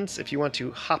distance if you want to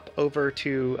hop over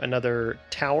to another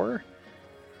tower.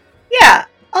 Yeah,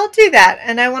 I'll do that.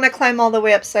 And I want to climb all the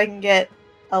way up so I can get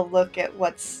a look at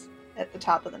what's at the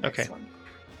top of the next one.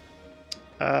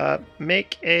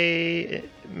 Make a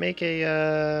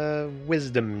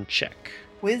wisdom check.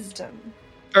 Wisdom.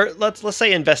 Or let's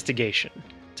say investigation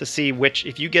to see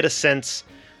if you get a sense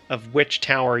of which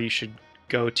tower you should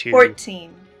go to.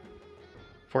 14.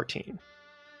 14.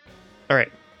 All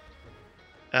right.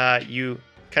 You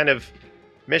kind of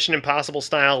Mission Impossible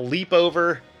style leap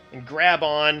over and grab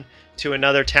on to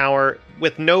another tower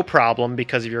with no problem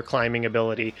because of your climbing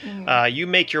ability. You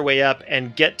make your way up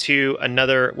and get to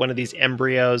another one of these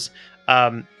embryos.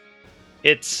 You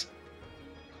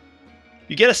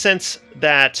get a sense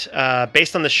that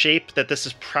based on the shape that this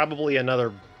is probably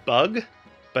another bug,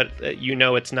 but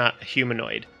it's not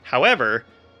humanoid. However,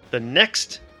 the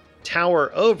next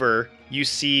tower over, you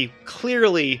see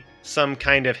clearly some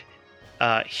kind of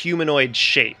humanoid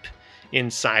shape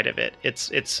inside of it.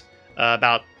 It's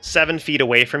about 7 feet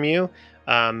away from you.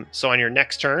 So on your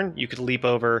next turn, you could leap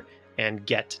over and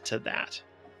get to that.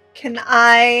 Can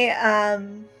I...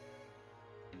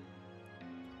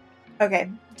 Okay.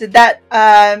 Did that...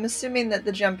 I'm assuming that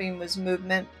the jumping was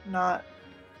movement, not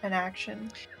an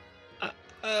action.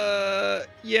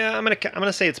 Yeah, I'm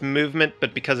gonna say it's movement,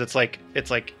 but because it's like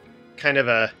kind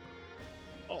of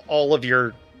all of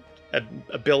your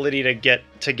ability to get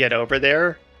over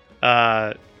there.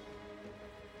 Yeah.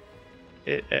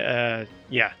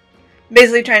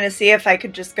 Basically trying to see if I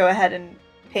could just go ahead and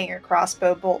ping a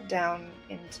crossbow bolt down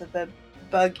into the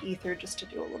bug ether just to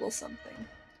do a little something.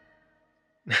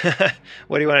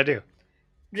 What do you want to do?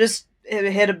 Just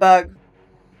hit a bug.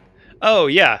 Oh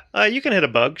yeah, you can hit a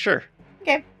bug, sure.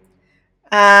 Okay.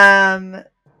 You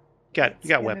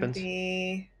got weapons.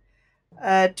 Be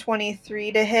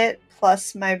 23 to hit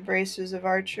plus my bracers of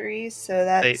archery, so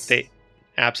that's they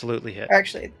absolutely hit.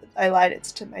 Actually, I lied.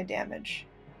 It's to my damage.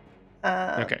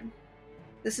 Okay.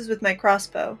 This is with my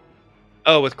crossbow.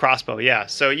 Oh, with crossbow, yeah.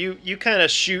 So you kind of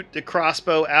shoot the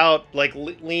crossbow out, like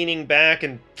leaning back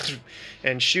and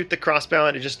shoot the crossbow,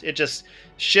 and it just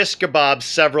shish kebabs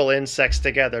several insects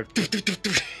together,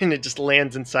 and it just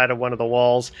lands inside of one of the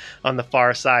walls on the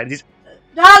far side.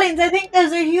 Darlings, I think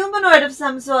there's a humanoid of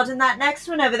some sort in that next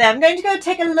one over there. I'm going to go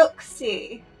take a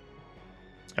look-see.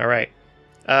 All right.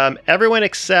 Everyone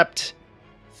except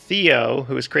Theo,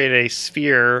 who has created a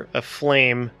sphere of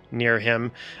flame near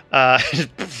him.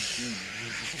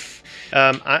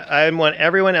 I want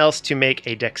everyone else to make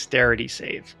a dexterity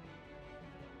save.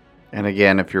 And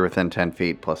again, if you're within 10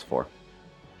 feet, plus 4.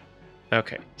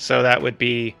 Okay, so that would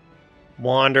be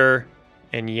Wander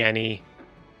and Yenny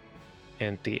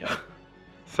and Theo.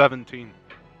 17.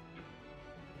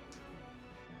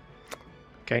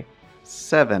 Okay.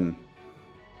 7.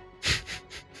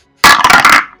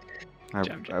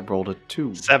 I rolled a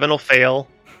 2. 7 will fail.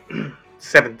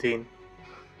 17.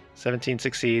 17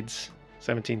 succeeds.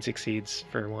 17 succeeds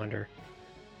for Wander.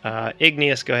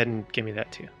 Igneous, go ahead and give me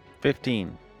that too.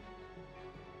 15.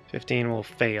 15 will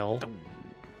fail.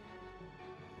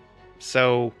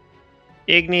 So,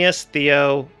 Igneous,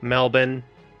 Theo, Melbourne,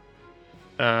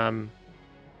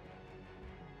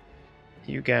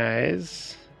 you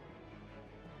guys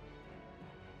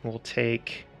will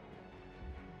take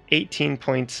 18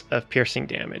 points of piercing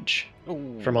damage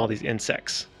from all these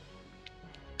insects.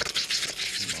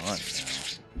 Come on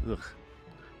now. Ugh.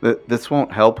 This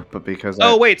won't help, but because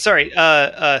Oh, wait, sorry.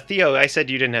 Theo, I said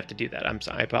you didn't have to do that. I'm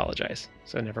sorry. I apologize.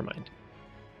 So never mind.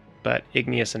 But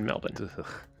Igneous and Melbourne. Ugh.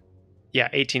 Yeah,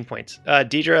 18 points.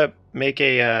 Deidre, make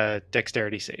a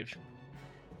dexterity save.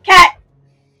 Cat.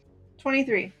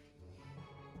 23.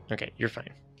 Okay, you're fine.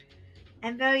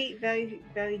 I'm very, very,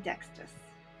 very dexterous.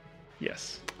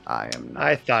 Yes. I am not.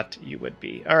 I thought you would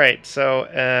be. All right, so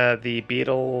the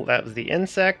beetle, that was the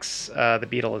insects. The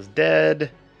beetle is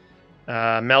dead.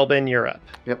 Melbourne, you're up.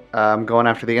 Yep, I'm going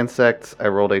after the insects. I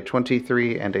rolled a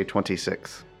 23 and a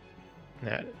 26.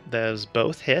 Those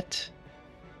both hit.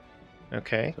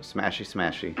 Okay. So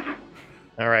smashy.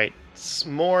 All right.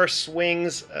 More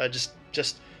swings. Just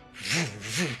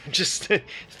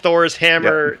Thor's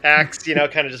hammer axe. Kind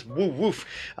of just woof woof,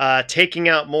 taking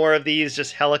out more of these.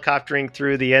 Just helicoptering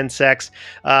through the insects.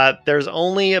 There's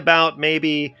only about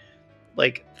maybe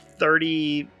like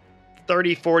 30,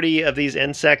 40 of these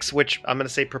insects, which I'm going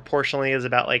to say proportionally is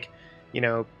about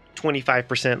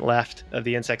 25% left of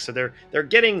the insects. So they're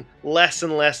getting less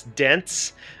and less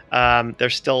dense. They're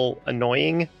still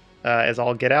annoying as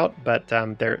all get out, but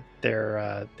they're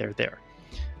there.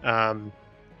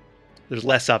 There's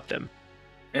less of them,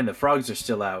 And the frogs are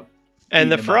still out.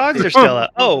 and the Eating them frogs up. are still out.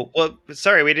 Oh, well,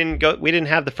 sorry, we didn't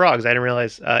have the frogs. I didn't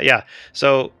realize. Yeah,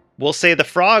 so we'll say the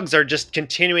frogs are just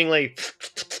continually.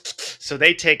 So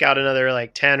they take out another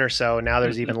 10 or so. Now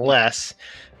there's even less.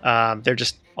 They're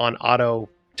just on auto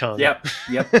tongue. Yep.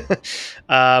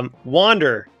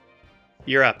 Wander,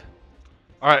 you're up.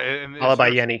 All right, and Followed by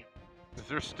Yenny. is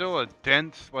there still a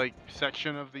dense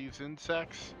section of these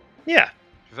insects? Yeah.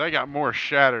 Because I got more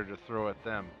shatter to throw at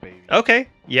them, baby. Okay.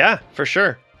 Yeah, for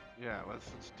sure. Yeah,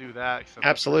 let's do that. except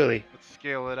Absolutely. Let's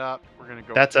scale it up. We're gonna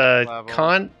go. That's fifth a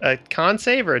level. con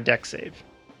save or a dex save?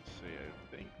 Let's see,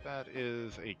 I think that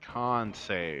is a con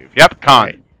save. Yep,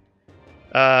 con.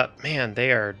 Right. Man,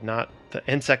 they are not. The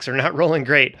insects are not rolling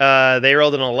great. They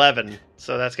rolled an 11,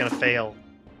 so that's gonna fail.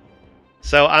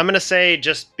 So I'm gonna say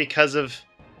just because of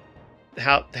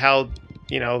how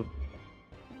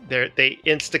they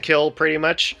insta kill pretty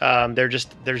much. There's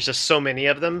just so many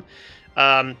of them.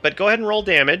 But go ahead and roll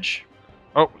damage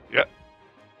Oh, yeah.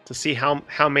 to see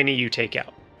how many you take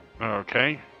out.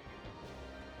 Okay.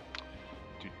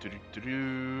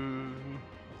 Do-do-do-do-do.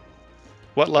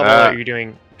 What level are you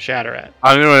doing shatter at?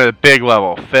 I'm doing a big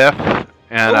level, 5th,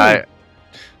 and Ooh.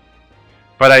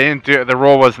 but I didn't do the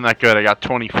roll wasn't that good. I got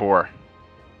 24.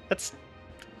 That's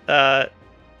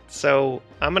so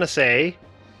I'm gonna say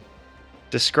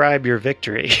describe your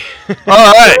victory.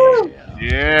 All right.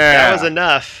 Yeah. That was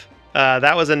enough.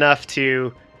 That was enough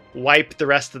to wipe the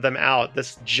rest of them out.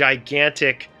 This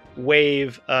gigantic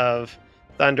wave of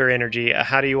thunder energy.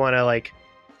 How do you want to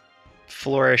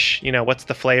flourish? What's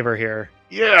the flavor here?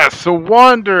 Yeah, so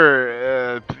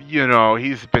Wander,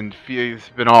 he's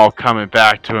been all coming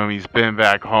back to him. He's been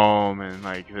back home, and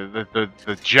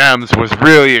the gems was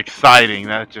really exciting.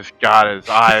 That just got his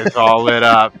eyes all lit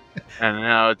up, and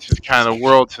now it's just kind of the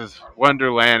world's his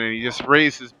wonderland. And he just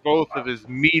raises both of his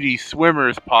meaty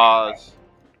swimmer's paws,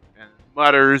 and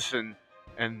mutters, and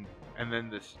then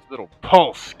this little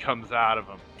pulse comes out of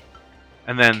him,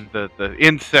 and then the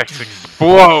insects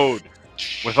explode.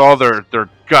 With all their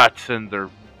guts and their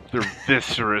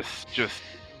viscerous just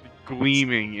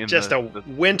gleaming in just the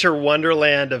winter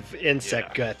wonderland of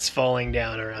insect guts falling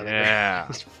down around the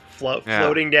ground. Just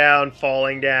floating down,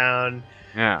 falling down.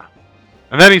 Yeah.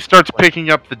 And then he starts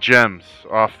picking up the gems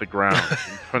off the ground.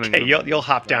 And putting Okay, them... you'll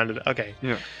hop down to okay.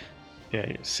 Yeah.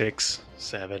 Yeah, 6,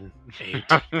 7, 8.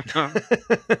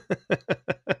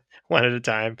 One at a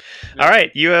time. Yeah. All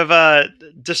right, you have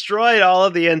destroyed all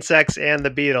of the insects and the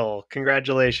beetle.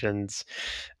 Congratulations.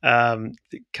 The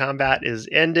combat is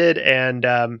ended, and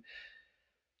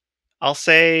I'll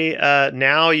say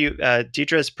now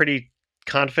Deidre is pretty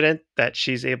confident that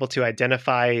she's able to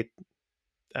identify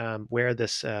where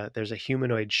this there's a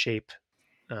humanoid shape.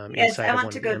 Yes, inside I of want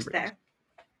one to of the go embers. to there.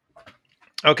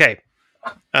 Okay.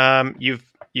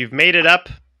 You've made it up.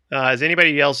 Is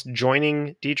anybody else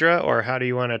joining Deidre, or how do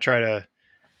you want to try to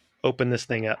open this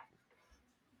thing up?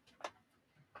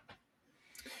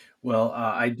 Well,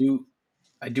 I do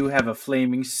have a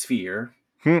flaming sphere.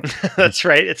 That's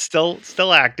right. It's still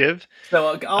active.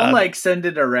 So I'll like send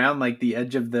it around like the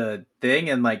edge of the thing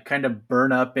and like kind of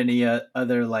burn up any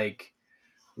other like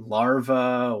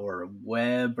larva or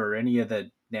web or any of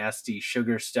the nasty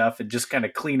sugar stuff and just kind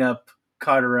of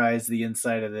cauterize the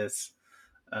inside of this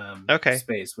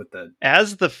space with the...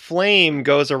 As the flame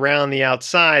goes around the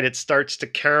outside, it starts to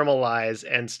caramelize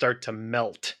and start to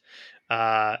melt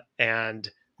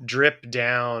and drip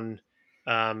down.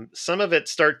 Some of it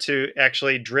start to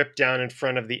actually drip down in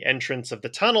front of the entrance of the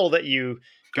tunnel that you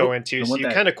go into. So you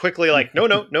kind of quickly like, no.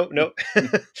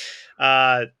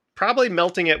 Probably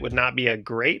melting it would not be a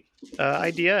great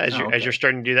idea as you're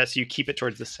starting to do that. So you keep it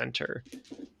towards the center.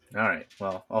 All right.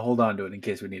 Well, I'll hold on to it in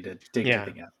case we need to dig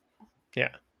anything out.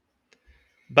 Yeah.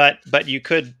 But you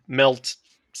could melt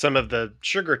some of the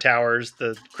sugar towers,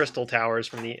 the crystal towers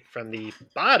from the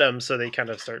bottom, so they kind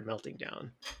of start melting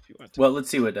down. If you want to. Well, let's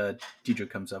see what Deidre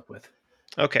comes up with.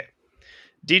 Okay,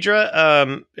 Deidre,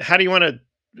 how do you want to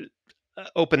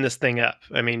open this thing up?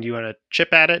 I mean, do you want to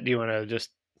chip at it? Do you want to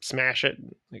just smash it?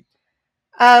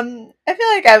 I feel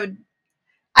like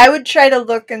I would try to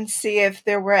look and see if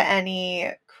there were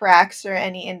any cracks or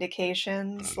any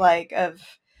indications my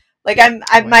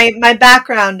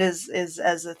background is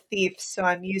as a thief, so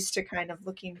I'm used to kind of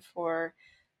looking for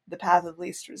the path of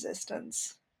least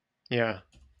resistance. Yeah.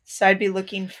 So I'd be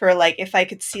looking for like if I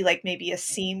could see like maybe a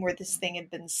seam where this thing had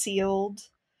been sealed.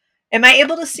 Am I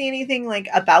able to see anything like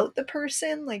about the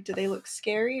person? Like, do they look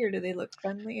scary or do they look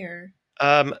friendly or?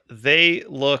 They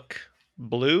look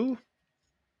blue,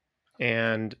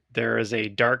 and there is a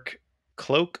dark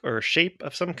cloak or shape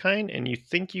of some kind, and you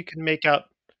think you can make out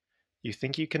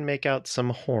some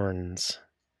horns.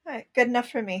 All right, good enough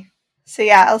for me. So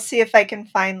yeah, I'll see if I can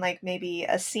find like maybe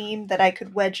a seam that I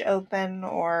could wedge open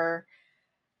or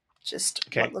just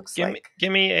what looks like.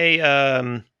 Give me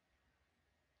a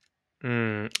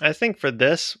I think for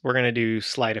this we're gonna do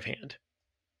sleight of hand.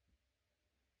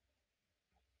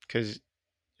 Because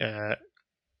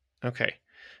okay.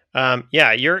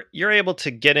 Yeah, you're able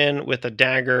to get in with a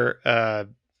dagger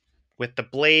with the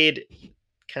blade,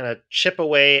 kind of chip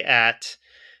away at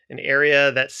an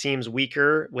area that seems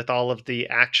weaker with all of the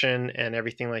action and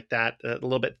everything like that, a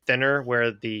little bit thinner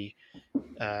where the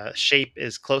shape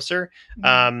is closer.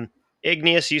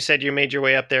 Igneous, you said you made your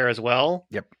way up there as well.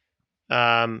 Yep.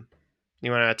 You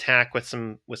want to attack with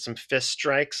some fist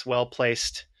strikes, well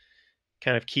placed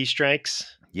kind of key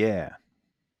strikes. Yeah.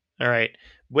 All right.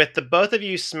 With the both of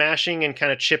you smashing and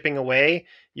kind of chipping away,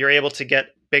 you're able to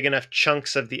get big enough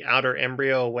chunks of the outer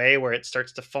embryo away where it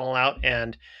starts to fall out,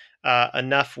 and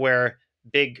enough where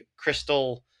big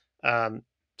crystal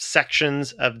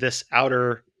sections of this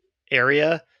outer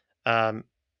area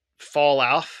fall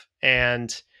off,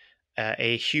 and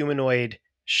a humanoid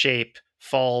shape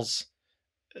falls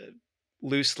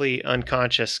loosely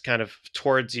unconscious kind of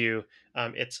towards you.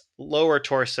 Its lower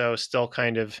torso still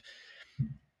kind of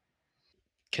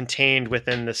contained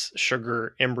within this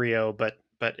sugar embryo, but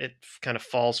it kind of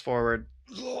falls forward.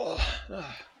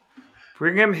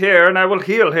 Bring him here and I will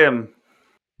heal him.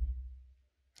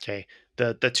 Okay.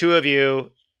 The two of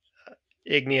you,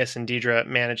 Igneous and Deidre,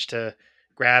 manage to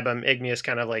grab him. Igneous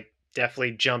kind of like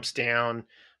deftly jumps down,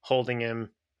 holding him,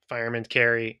 fireman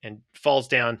carry, and falls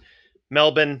down.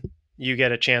 Melvin, you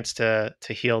get a chance to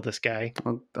heal this guy.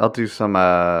 I'll do some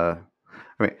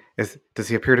does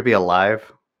he appear to be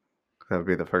alive? That would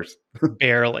be the first.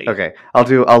 Barely. Okay.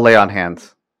 I'll lay on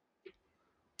hands.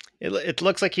 It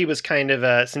looks like he was kind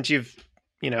of since you've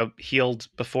healed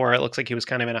before, it looks like he was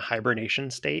kind of in a hibernation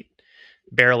state,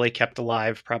 barely kept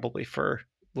alive, probably for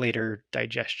later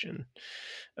digestion.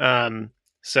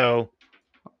 So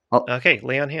okay,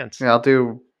 lay on hands. Yeah, I'll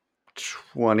do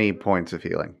 20 points of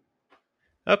healing.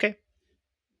 Okay.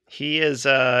 He is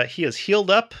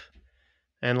healed up,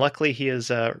 and luckily he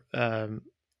is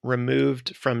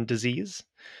removed from disease,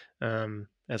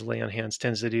 as lay on hands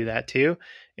tends to do that too.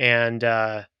 And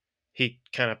he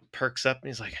kind of perks up and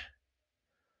he's like,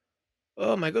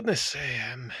 "Oh my goodness,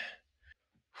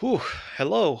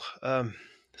 hello.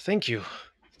 Thank you,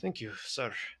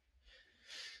 sir."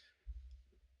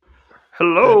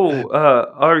 Hello,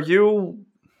 are you...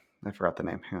 I forgot the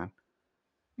name. Hang on.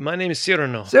 My name is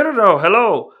Cyrano. Cyrano,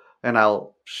 hello. And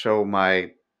I'll show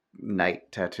my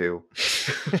knight tattoo.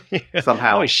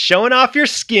 Somehow. Oh, he's showing off your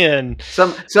skin.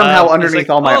 Somehow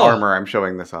underneath all my armor, I'm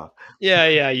showing this off.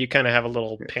 Yeah, you kind of have a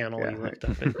little panel you lift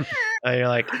up, and you're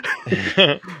like,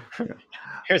 here's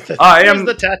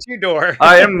the tattoo door.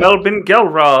 I am Melvin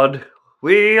Gelrod.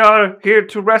 We are here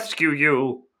to rescue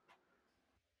you.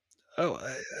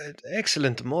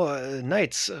 Excellent, more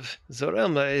knights of the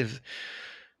realm.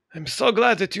 I'm so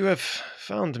glad that you have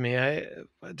found me.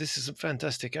 This is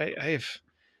fantastic. I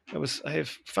have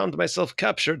found myself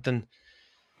captured, and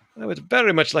I would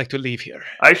very much like to leave here.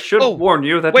 I should warn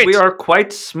you that wait. we are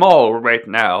quite small right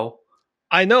now.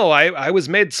 I know. I was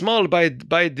made small by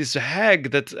this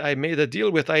hag that I made a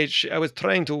deal with. I was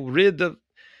trying to rid of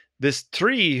this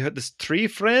tree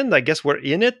friend. I guess we're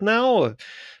in it now,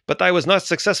 but I was not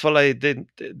successful. I did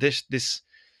this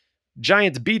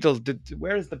giant beetle.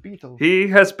 Where is the beetle? He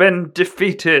has been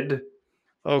defeated.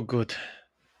 Oh, good.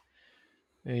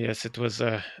 Yes, it was.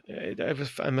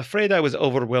 I'm afraid I was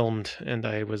overwhelmed, and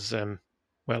I was.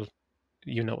 Well,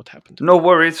 you know what happened. No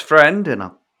worries, friend. And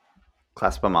I'll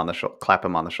clap him on the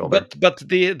shoulder. But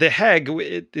the hag,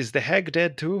 is the hag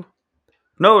dead too?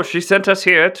 No, she sent us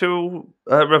here to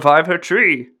revive her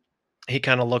tree. He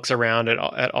kind of looks around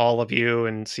at all of you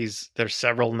and sees there's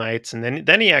several knights, and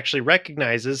then he actually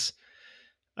recognizes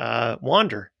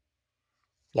Wander.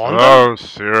 Oh,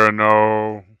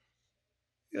 Cyrano.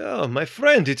 Oh, my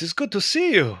friend, it is good to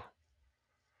see you.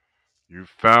 You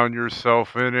found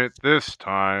yourself in it this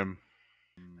time.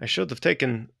 I should have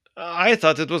taken... I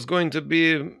thought it was going to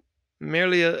be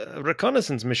merely a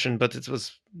reconnaissance mission, but it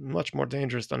was much more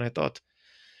dangerous than I thought.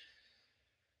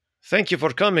 Thank you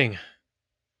for coming.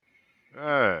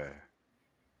 Hey,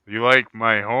 you like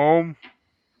my home?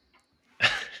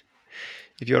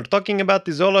 If you're talking about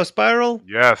the Zolar Spiral?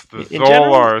 Yes, the in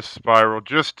general? Zolar Spiral.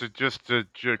 Just a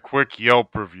quick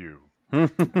Yelp review.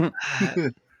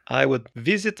 I would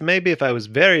visit maybe if I was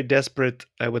very desperate.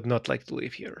 I would not like to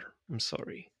leave here. I'm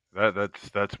sorry.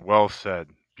 That's well said.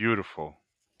 Beautiful.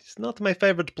 It's not my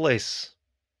favorite place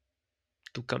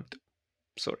to come to.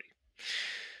 Sorry.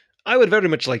 I would very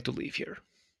much like to leave here.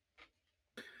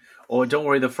 Oh, don't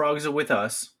worry, the frogs are with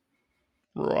us.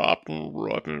 And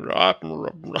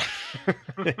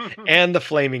the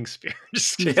flaming spear.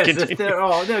 Just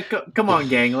continue. Come on,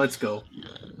 gang, let's go.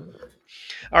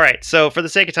 All right, so for the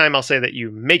sake of time, I'll say that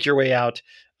you make your way out.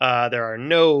 There are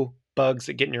no bugs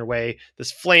that get in your way.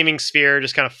 This flaming sphere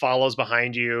just kind of follows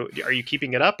behind you. Are you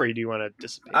keeping it up, or do you want to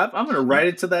dissipate? I'm going to write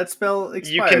it till that spell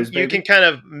expires. You can kind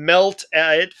of melt.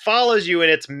 It follows you,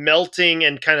 and it's melting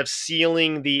and kind of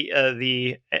sealing the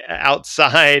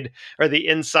outside or the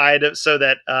inside, so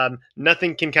that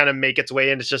nothing can kind of make its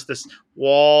way in. It's just this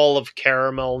wall of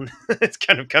caramel. It's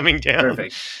kind of coming down.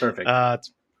 Perfect.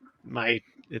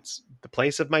 It's the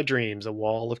place of my dreams, a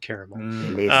wall of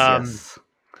caramel.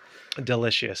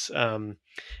 Delicious.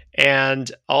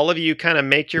 And all of you kind of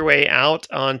make your way out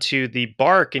onto the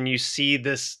bark, and you see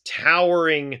this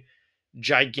towering,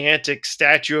 gigantic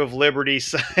Statue of Liberty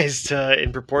sized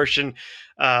in proportion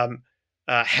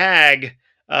hag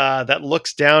that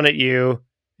looks down at you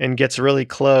and gets really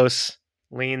close,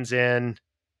 leans in,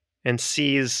 and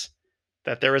sees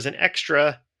that there is an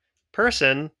extra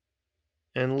person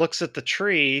and looks at the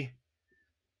tree,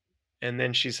 and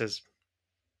then she says,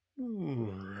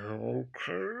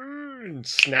 okay, and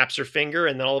snaps her finger,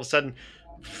 and then all of a sudden,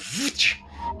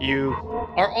 you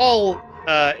are all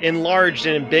enlarged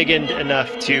and embiggened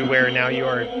enough to where now you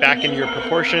are back in your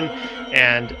proportion,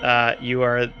 and you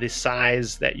are the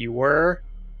size that you were,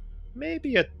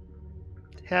 maybe a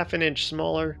half an inch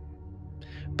smaller,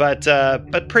 but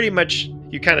pretty much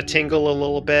you kind of tingle a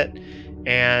little bit,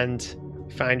 and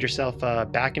find yourself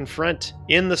back in front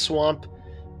in the swamp,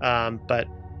 but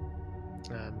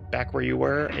back where you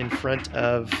were in front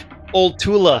of Old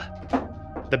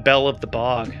Tula, the belle of the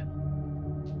bog.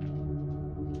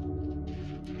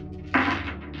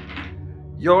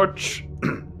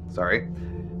 Sorry.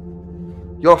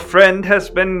 Your friend has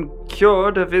been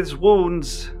cured of his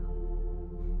wounds.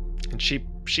 And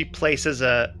she places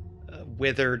a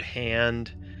withered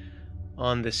hand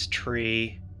on this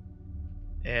tree,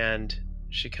 and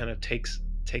she kind of takes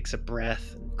a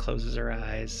breath and closes her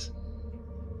eyes.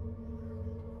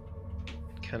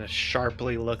 Kind of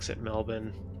sharply looks at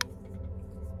Melvin.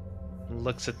 And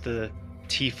looks at the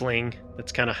tiefling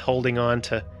that's kind of holding on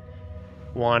to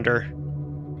Wander.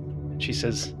 She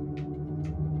says,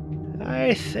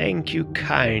 I thank you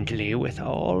kindly with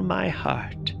all my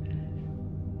heart.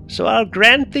 So I'll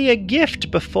grant thee a gift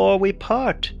before we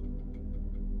part.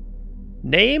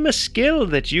 Name a skill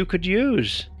that you could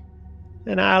use,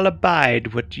 and I'll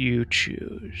abide what you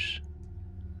choose.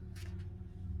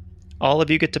 All of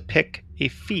you get to pick a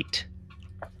feat.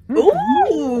 Ooh.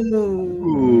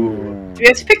 Do we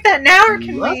have to pick that now, or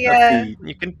can we?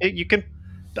 You can.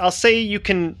 I'll say you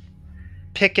can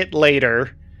pick it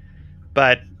later,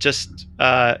 but just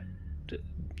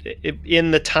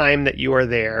in the time that you are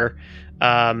there,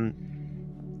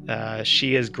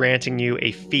 she is granting you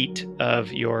a feat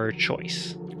of your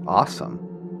choice. Awesome.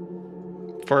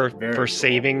 For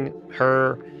saving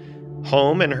her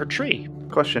home and her tree.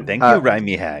 Question. Thank you,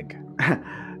 Raimi Hag.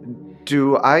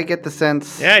 Do I get the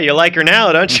sense... Yeah, you like her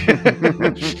now, don't you?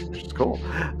 She's cool.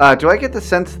 Do I get the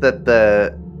sense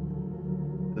that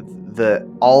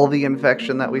all the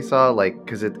infection that we saw, like,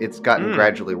 because it's gotten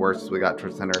gradually worse as we got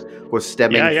towards the center, was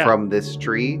stemming from this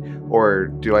tree? Or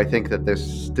do I think that there's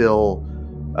still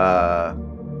a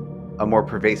more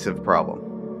pervasive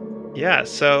problem? Yeah,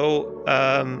 so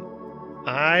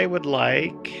I would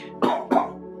like...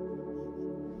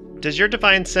 Does your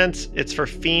divine sense, it's for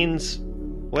fiends,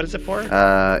 what is it for?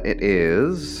 It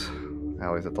is... I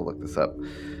always have to look this up.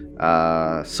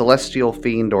 Celestial,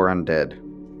 fiend, or undead.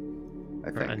 I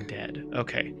think. Or undead.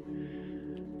 Okay.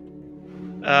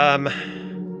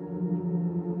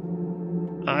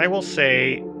 I will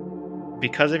say,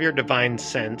 because of your divine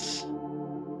sense,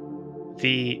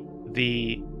 the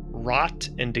rot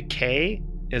and decay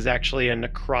is actually a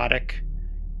necrotic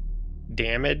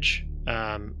damage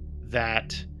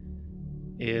that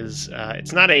is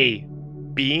it's not a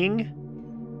being,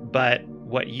 but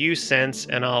what you sense,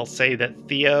 and I'll say that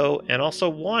Theo and also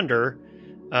Wander,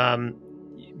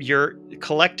 you're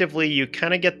collectively, you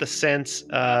kind of get the sense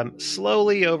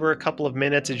slowly over a couple of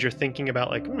minutes as you're thinking about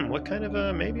like, what kind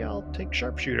of maybe I'll take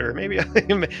sharpshooter, maybe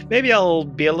I'll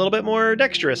be a little bit more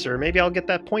dexterous, or maybe I'll get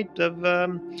that point of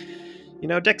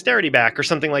dexterity back or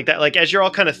something like that. Like as you're all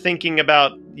kind of thinking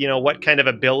about, what kind of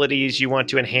abilities you want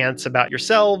to enhance about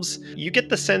yourselves, you get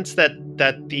the sense that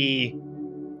the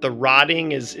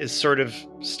rotting is sort of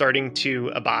starting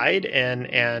to abide,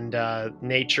 and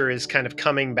nature is kind of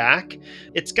coming back.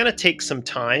 It's going to take some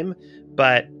time,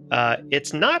 but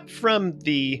it's not from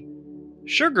the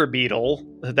sugar beetle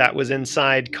that was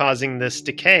inside causing this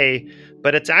decay,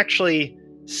 but it's actually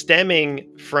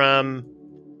stemming from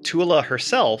Tula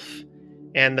herself,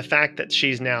 and the fact that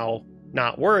she's now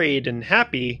not worried and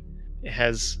happy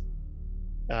has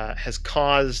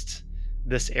caused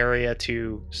this area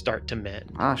to start to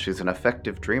mend. She's an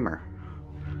effective dreamer.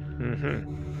 Mm-hmm.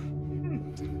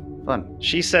 Fun.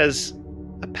 She says,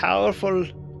 "A powerful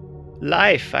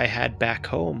life I had back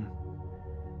home.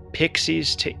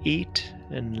 Pixies to eat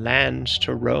and lands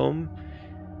to roam.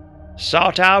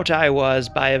 Sought out I was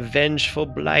by a vengeful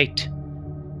blight.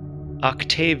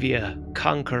 Octavia,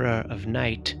 conqueror of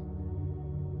night.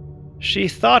 She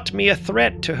thought me a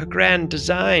threat to her grand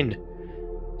design.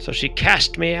 So she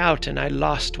cast me out, and I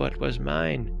lost what was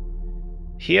mine.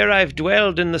 Here I've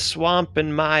dwelled in the swamp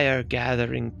and mire,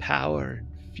 gathering power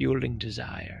and fueling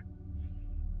desire."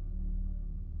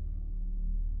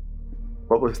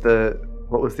 What was the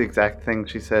exact thing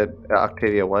she said?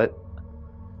 Octavia what?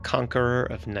 Conqueror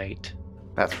of night.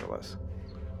 That's what it was.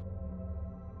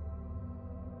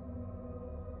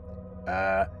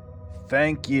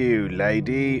 Thank you,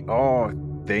 lady. Oh,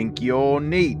 think you're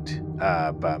neat.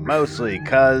 But mostly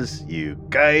 'cause you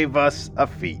gave us a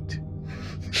feat.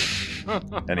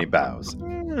 And he bows.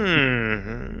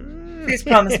 Please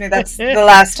promise me that's the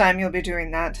last time you'll be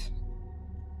doing that.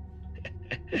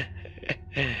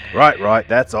 Right.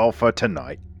 That's all for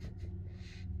tonight.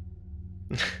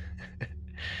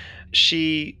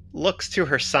 She looks to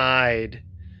her side,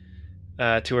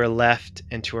 to her left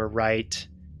and to her right,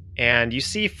 and you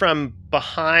see from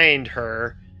behind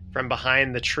her, from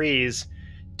behind the trees,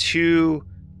 two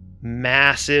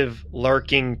massive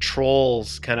lurking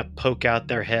trolls kind of poke out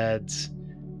their heads,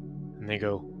 and they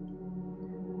go,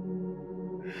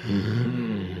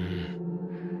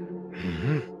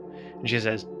 and she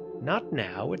says, "Not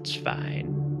now, it's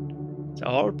fine. It's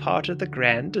all part of the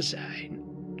grand design."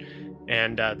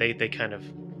 And they kind of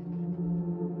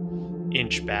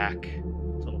inch back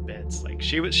little bits. Like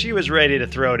she was ready to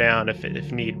throw down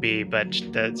if need be, but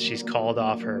she's called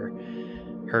off her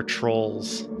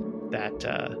trolls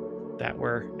that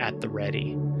were at the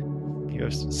ready. You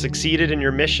have succeeded in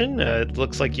your mission. It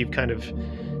looks like you've kind of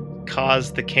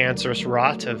caused the cancerous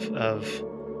rot of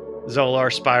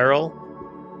Zolar Spiral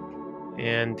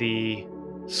and the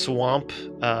swamp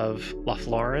of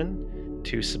Lothlorien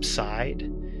to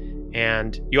subside,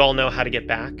 and you all know how to get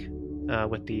back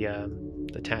with the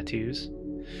tattoos.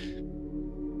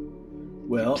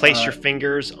 Well, place your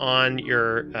fingers on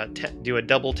your do a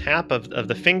double tap of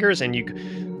the fingers, and you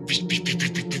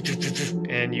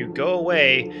go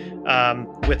away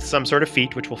with some sort of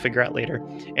feat, which we'll figure out later,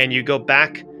 and you go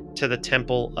back to the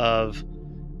temple of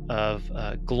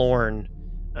Glorn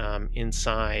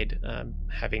inside,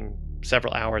 having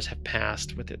several hours have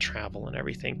passed with the travel and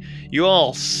everything. You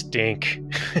all stink.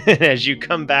 As you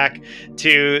come back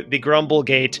to the Grumble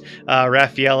Gate,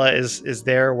 Raffaella is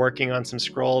there working on some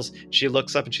scrolls. She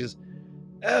looks up and she's,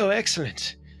 "Oh,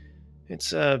 excellent.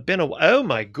 It's been a... Oh,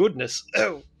 my goodness.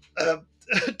 Oh,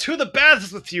 to the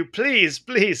baths with you, please.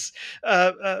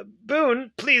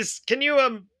 Boone, please, can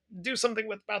you do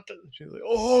something about the..." She's like,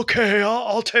 "Oh, okay,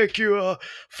 I'll take you.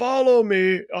 Follow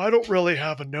me. I don't really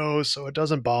have a nose, so it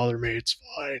doesn't bother me. It's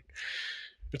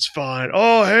fine.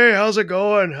 Oh, hey, how's it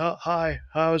going? Hi,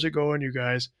 how's it going, you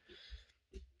guys?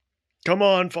 Come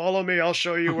on, follow me. I'll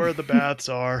show you where the baths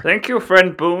are." Thank you,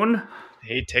 friend Boone.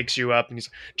 He takes you up and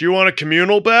he's, "Do you want a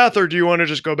communal bath or do you want to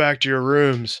just go back to your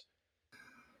rooms?"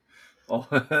 Oh,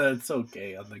 it's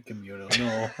okay on the communal.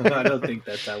 No, I don't think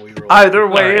that's how we roll. Either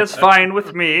way is fine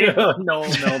with me. No.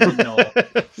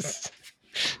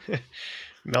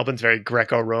 Melvin's very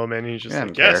Greco-Roman. He's just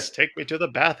like, care. "Yes, take me to the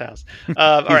bathhouse."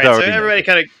 All right, so everybody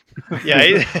kind of,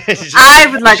 I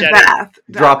would like a bath.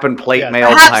 Dropping plate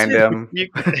mail Perhaps behind him.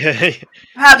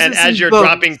 And as you're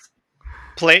dropping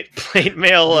plate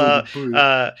mail,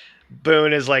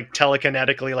 Boone is like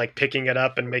telekinetically like picking it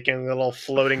up and making a little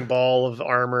floating ball of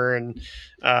armor, and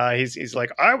he's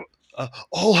like,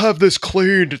 "I'll have this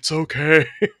cleaned. It's okay.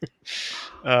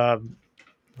 I'll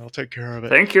take care of it."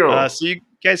 Thank you. So you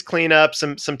guys clean up.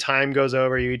 Some time goes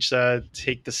over. You each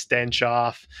take the stench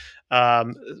off.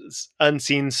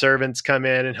 Unseen servants come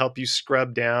in and help you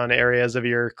scrub down areas of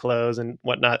your clothes and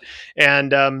whatnot.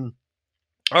 And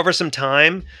over some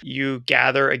time, you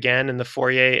gather again in the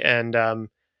foyer and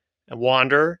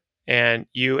wander. And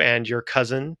you and your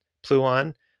cousin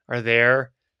Pluon are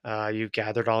there. You've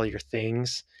gathered all your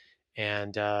things,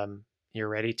 and you're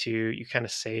ready to. You kind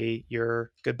of say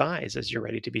your goodbyes as you're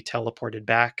ready to be teleported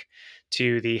back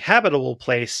to the habitable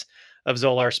place of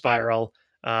Zolar Spiral.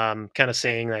 Kind of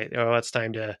saying like, "Oh, it's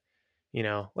time to,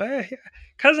 well,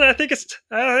 cousin, I think it's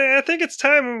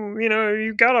time.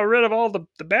 You got rid of all the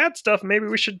bad stuff. Maybe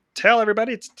we should tell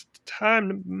everybody it's time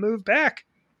to move back."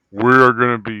 We're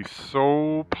gonna be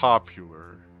so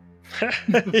popular.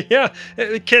 Yeah,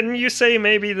 can you say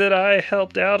maybe that I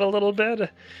helped out a little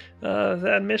bit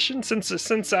that mission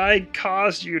since I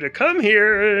caused you to come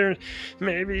here?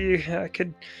 Maybe I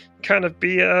could kind of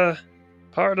be a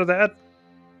part of that.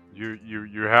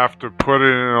 You have to put it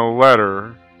in a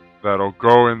letter that'll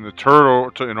go in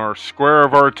the in our square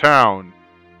of our town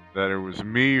that it was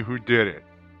me who did it.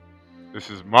 This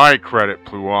is my credit,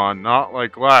 Pluon, not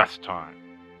like last time.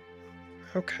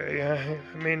 Okay, I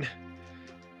mean,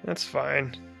 that's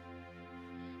fine.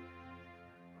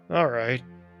 All right.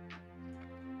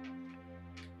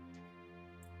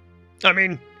 I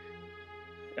mean,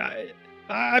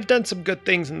 I've done some good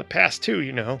things in the past too,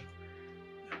 Mm-hmm.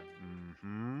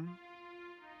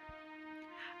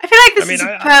 I feel like this is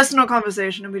a personal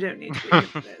conversation and we don't need to be here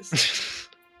for this.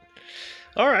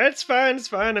 All right, it's fine.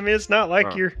 I mean, it's not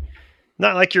like you're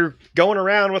going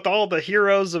around with all the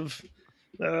heroes of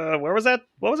where was that?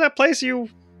 What was that place who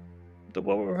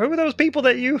were those people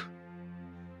that you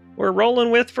were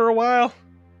rolling with for a while?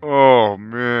 Oh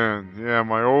man, yeah,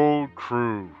 my old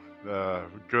crew,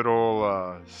 good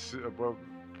old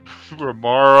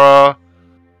Ramara,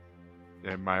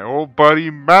 and my old buddy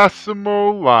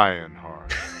Massimo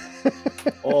Lionheart.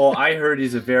 Oh, I heard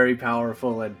he's a very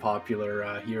powerful and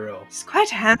popular hero. He's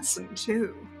quite handsome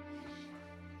too.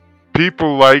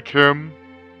 People like him.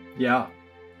 Yeah.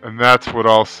 And that's what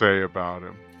I'll say about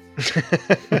him.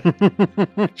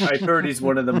 I've heard he's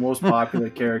one of the most popular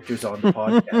characters on the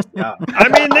podcast. Yeah. I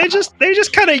mean, they just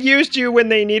kind of used you when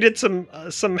they needed some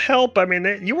help. I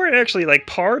mean, you weren't actually like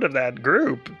part of that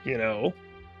group, No,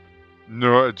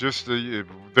 just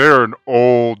they're an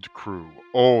old crew.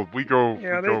 Old.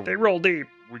 They roll deep.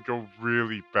 We go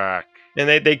really back. And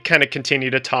they kind of continue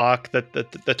to talk.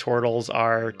 The turtles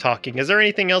are talking. Is there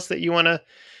anything else that you wanna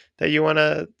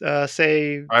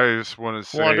say? I just want to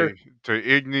say Wander? To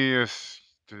Igneous,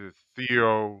 to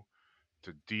Theo,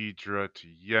 to Deidre, to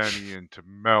Yenny, and to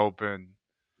Melvin,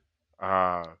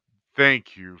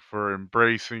 thank you for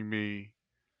embracing me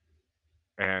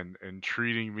and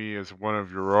treating me as one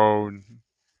of your own.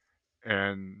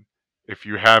 And if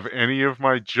you have any of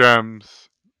my gems,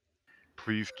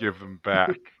 please give them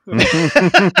back.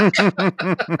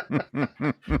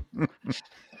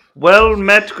 Well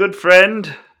met, good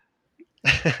friend.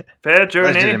 Fair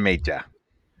journey. Pleasure to meet ya.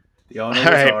 All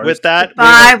right, with that,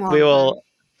 we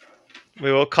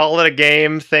will call it a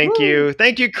game. Thank you,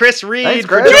 Chris Reed. Thanks,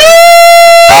 for Chris. joining.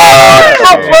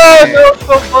 That was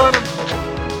so fun.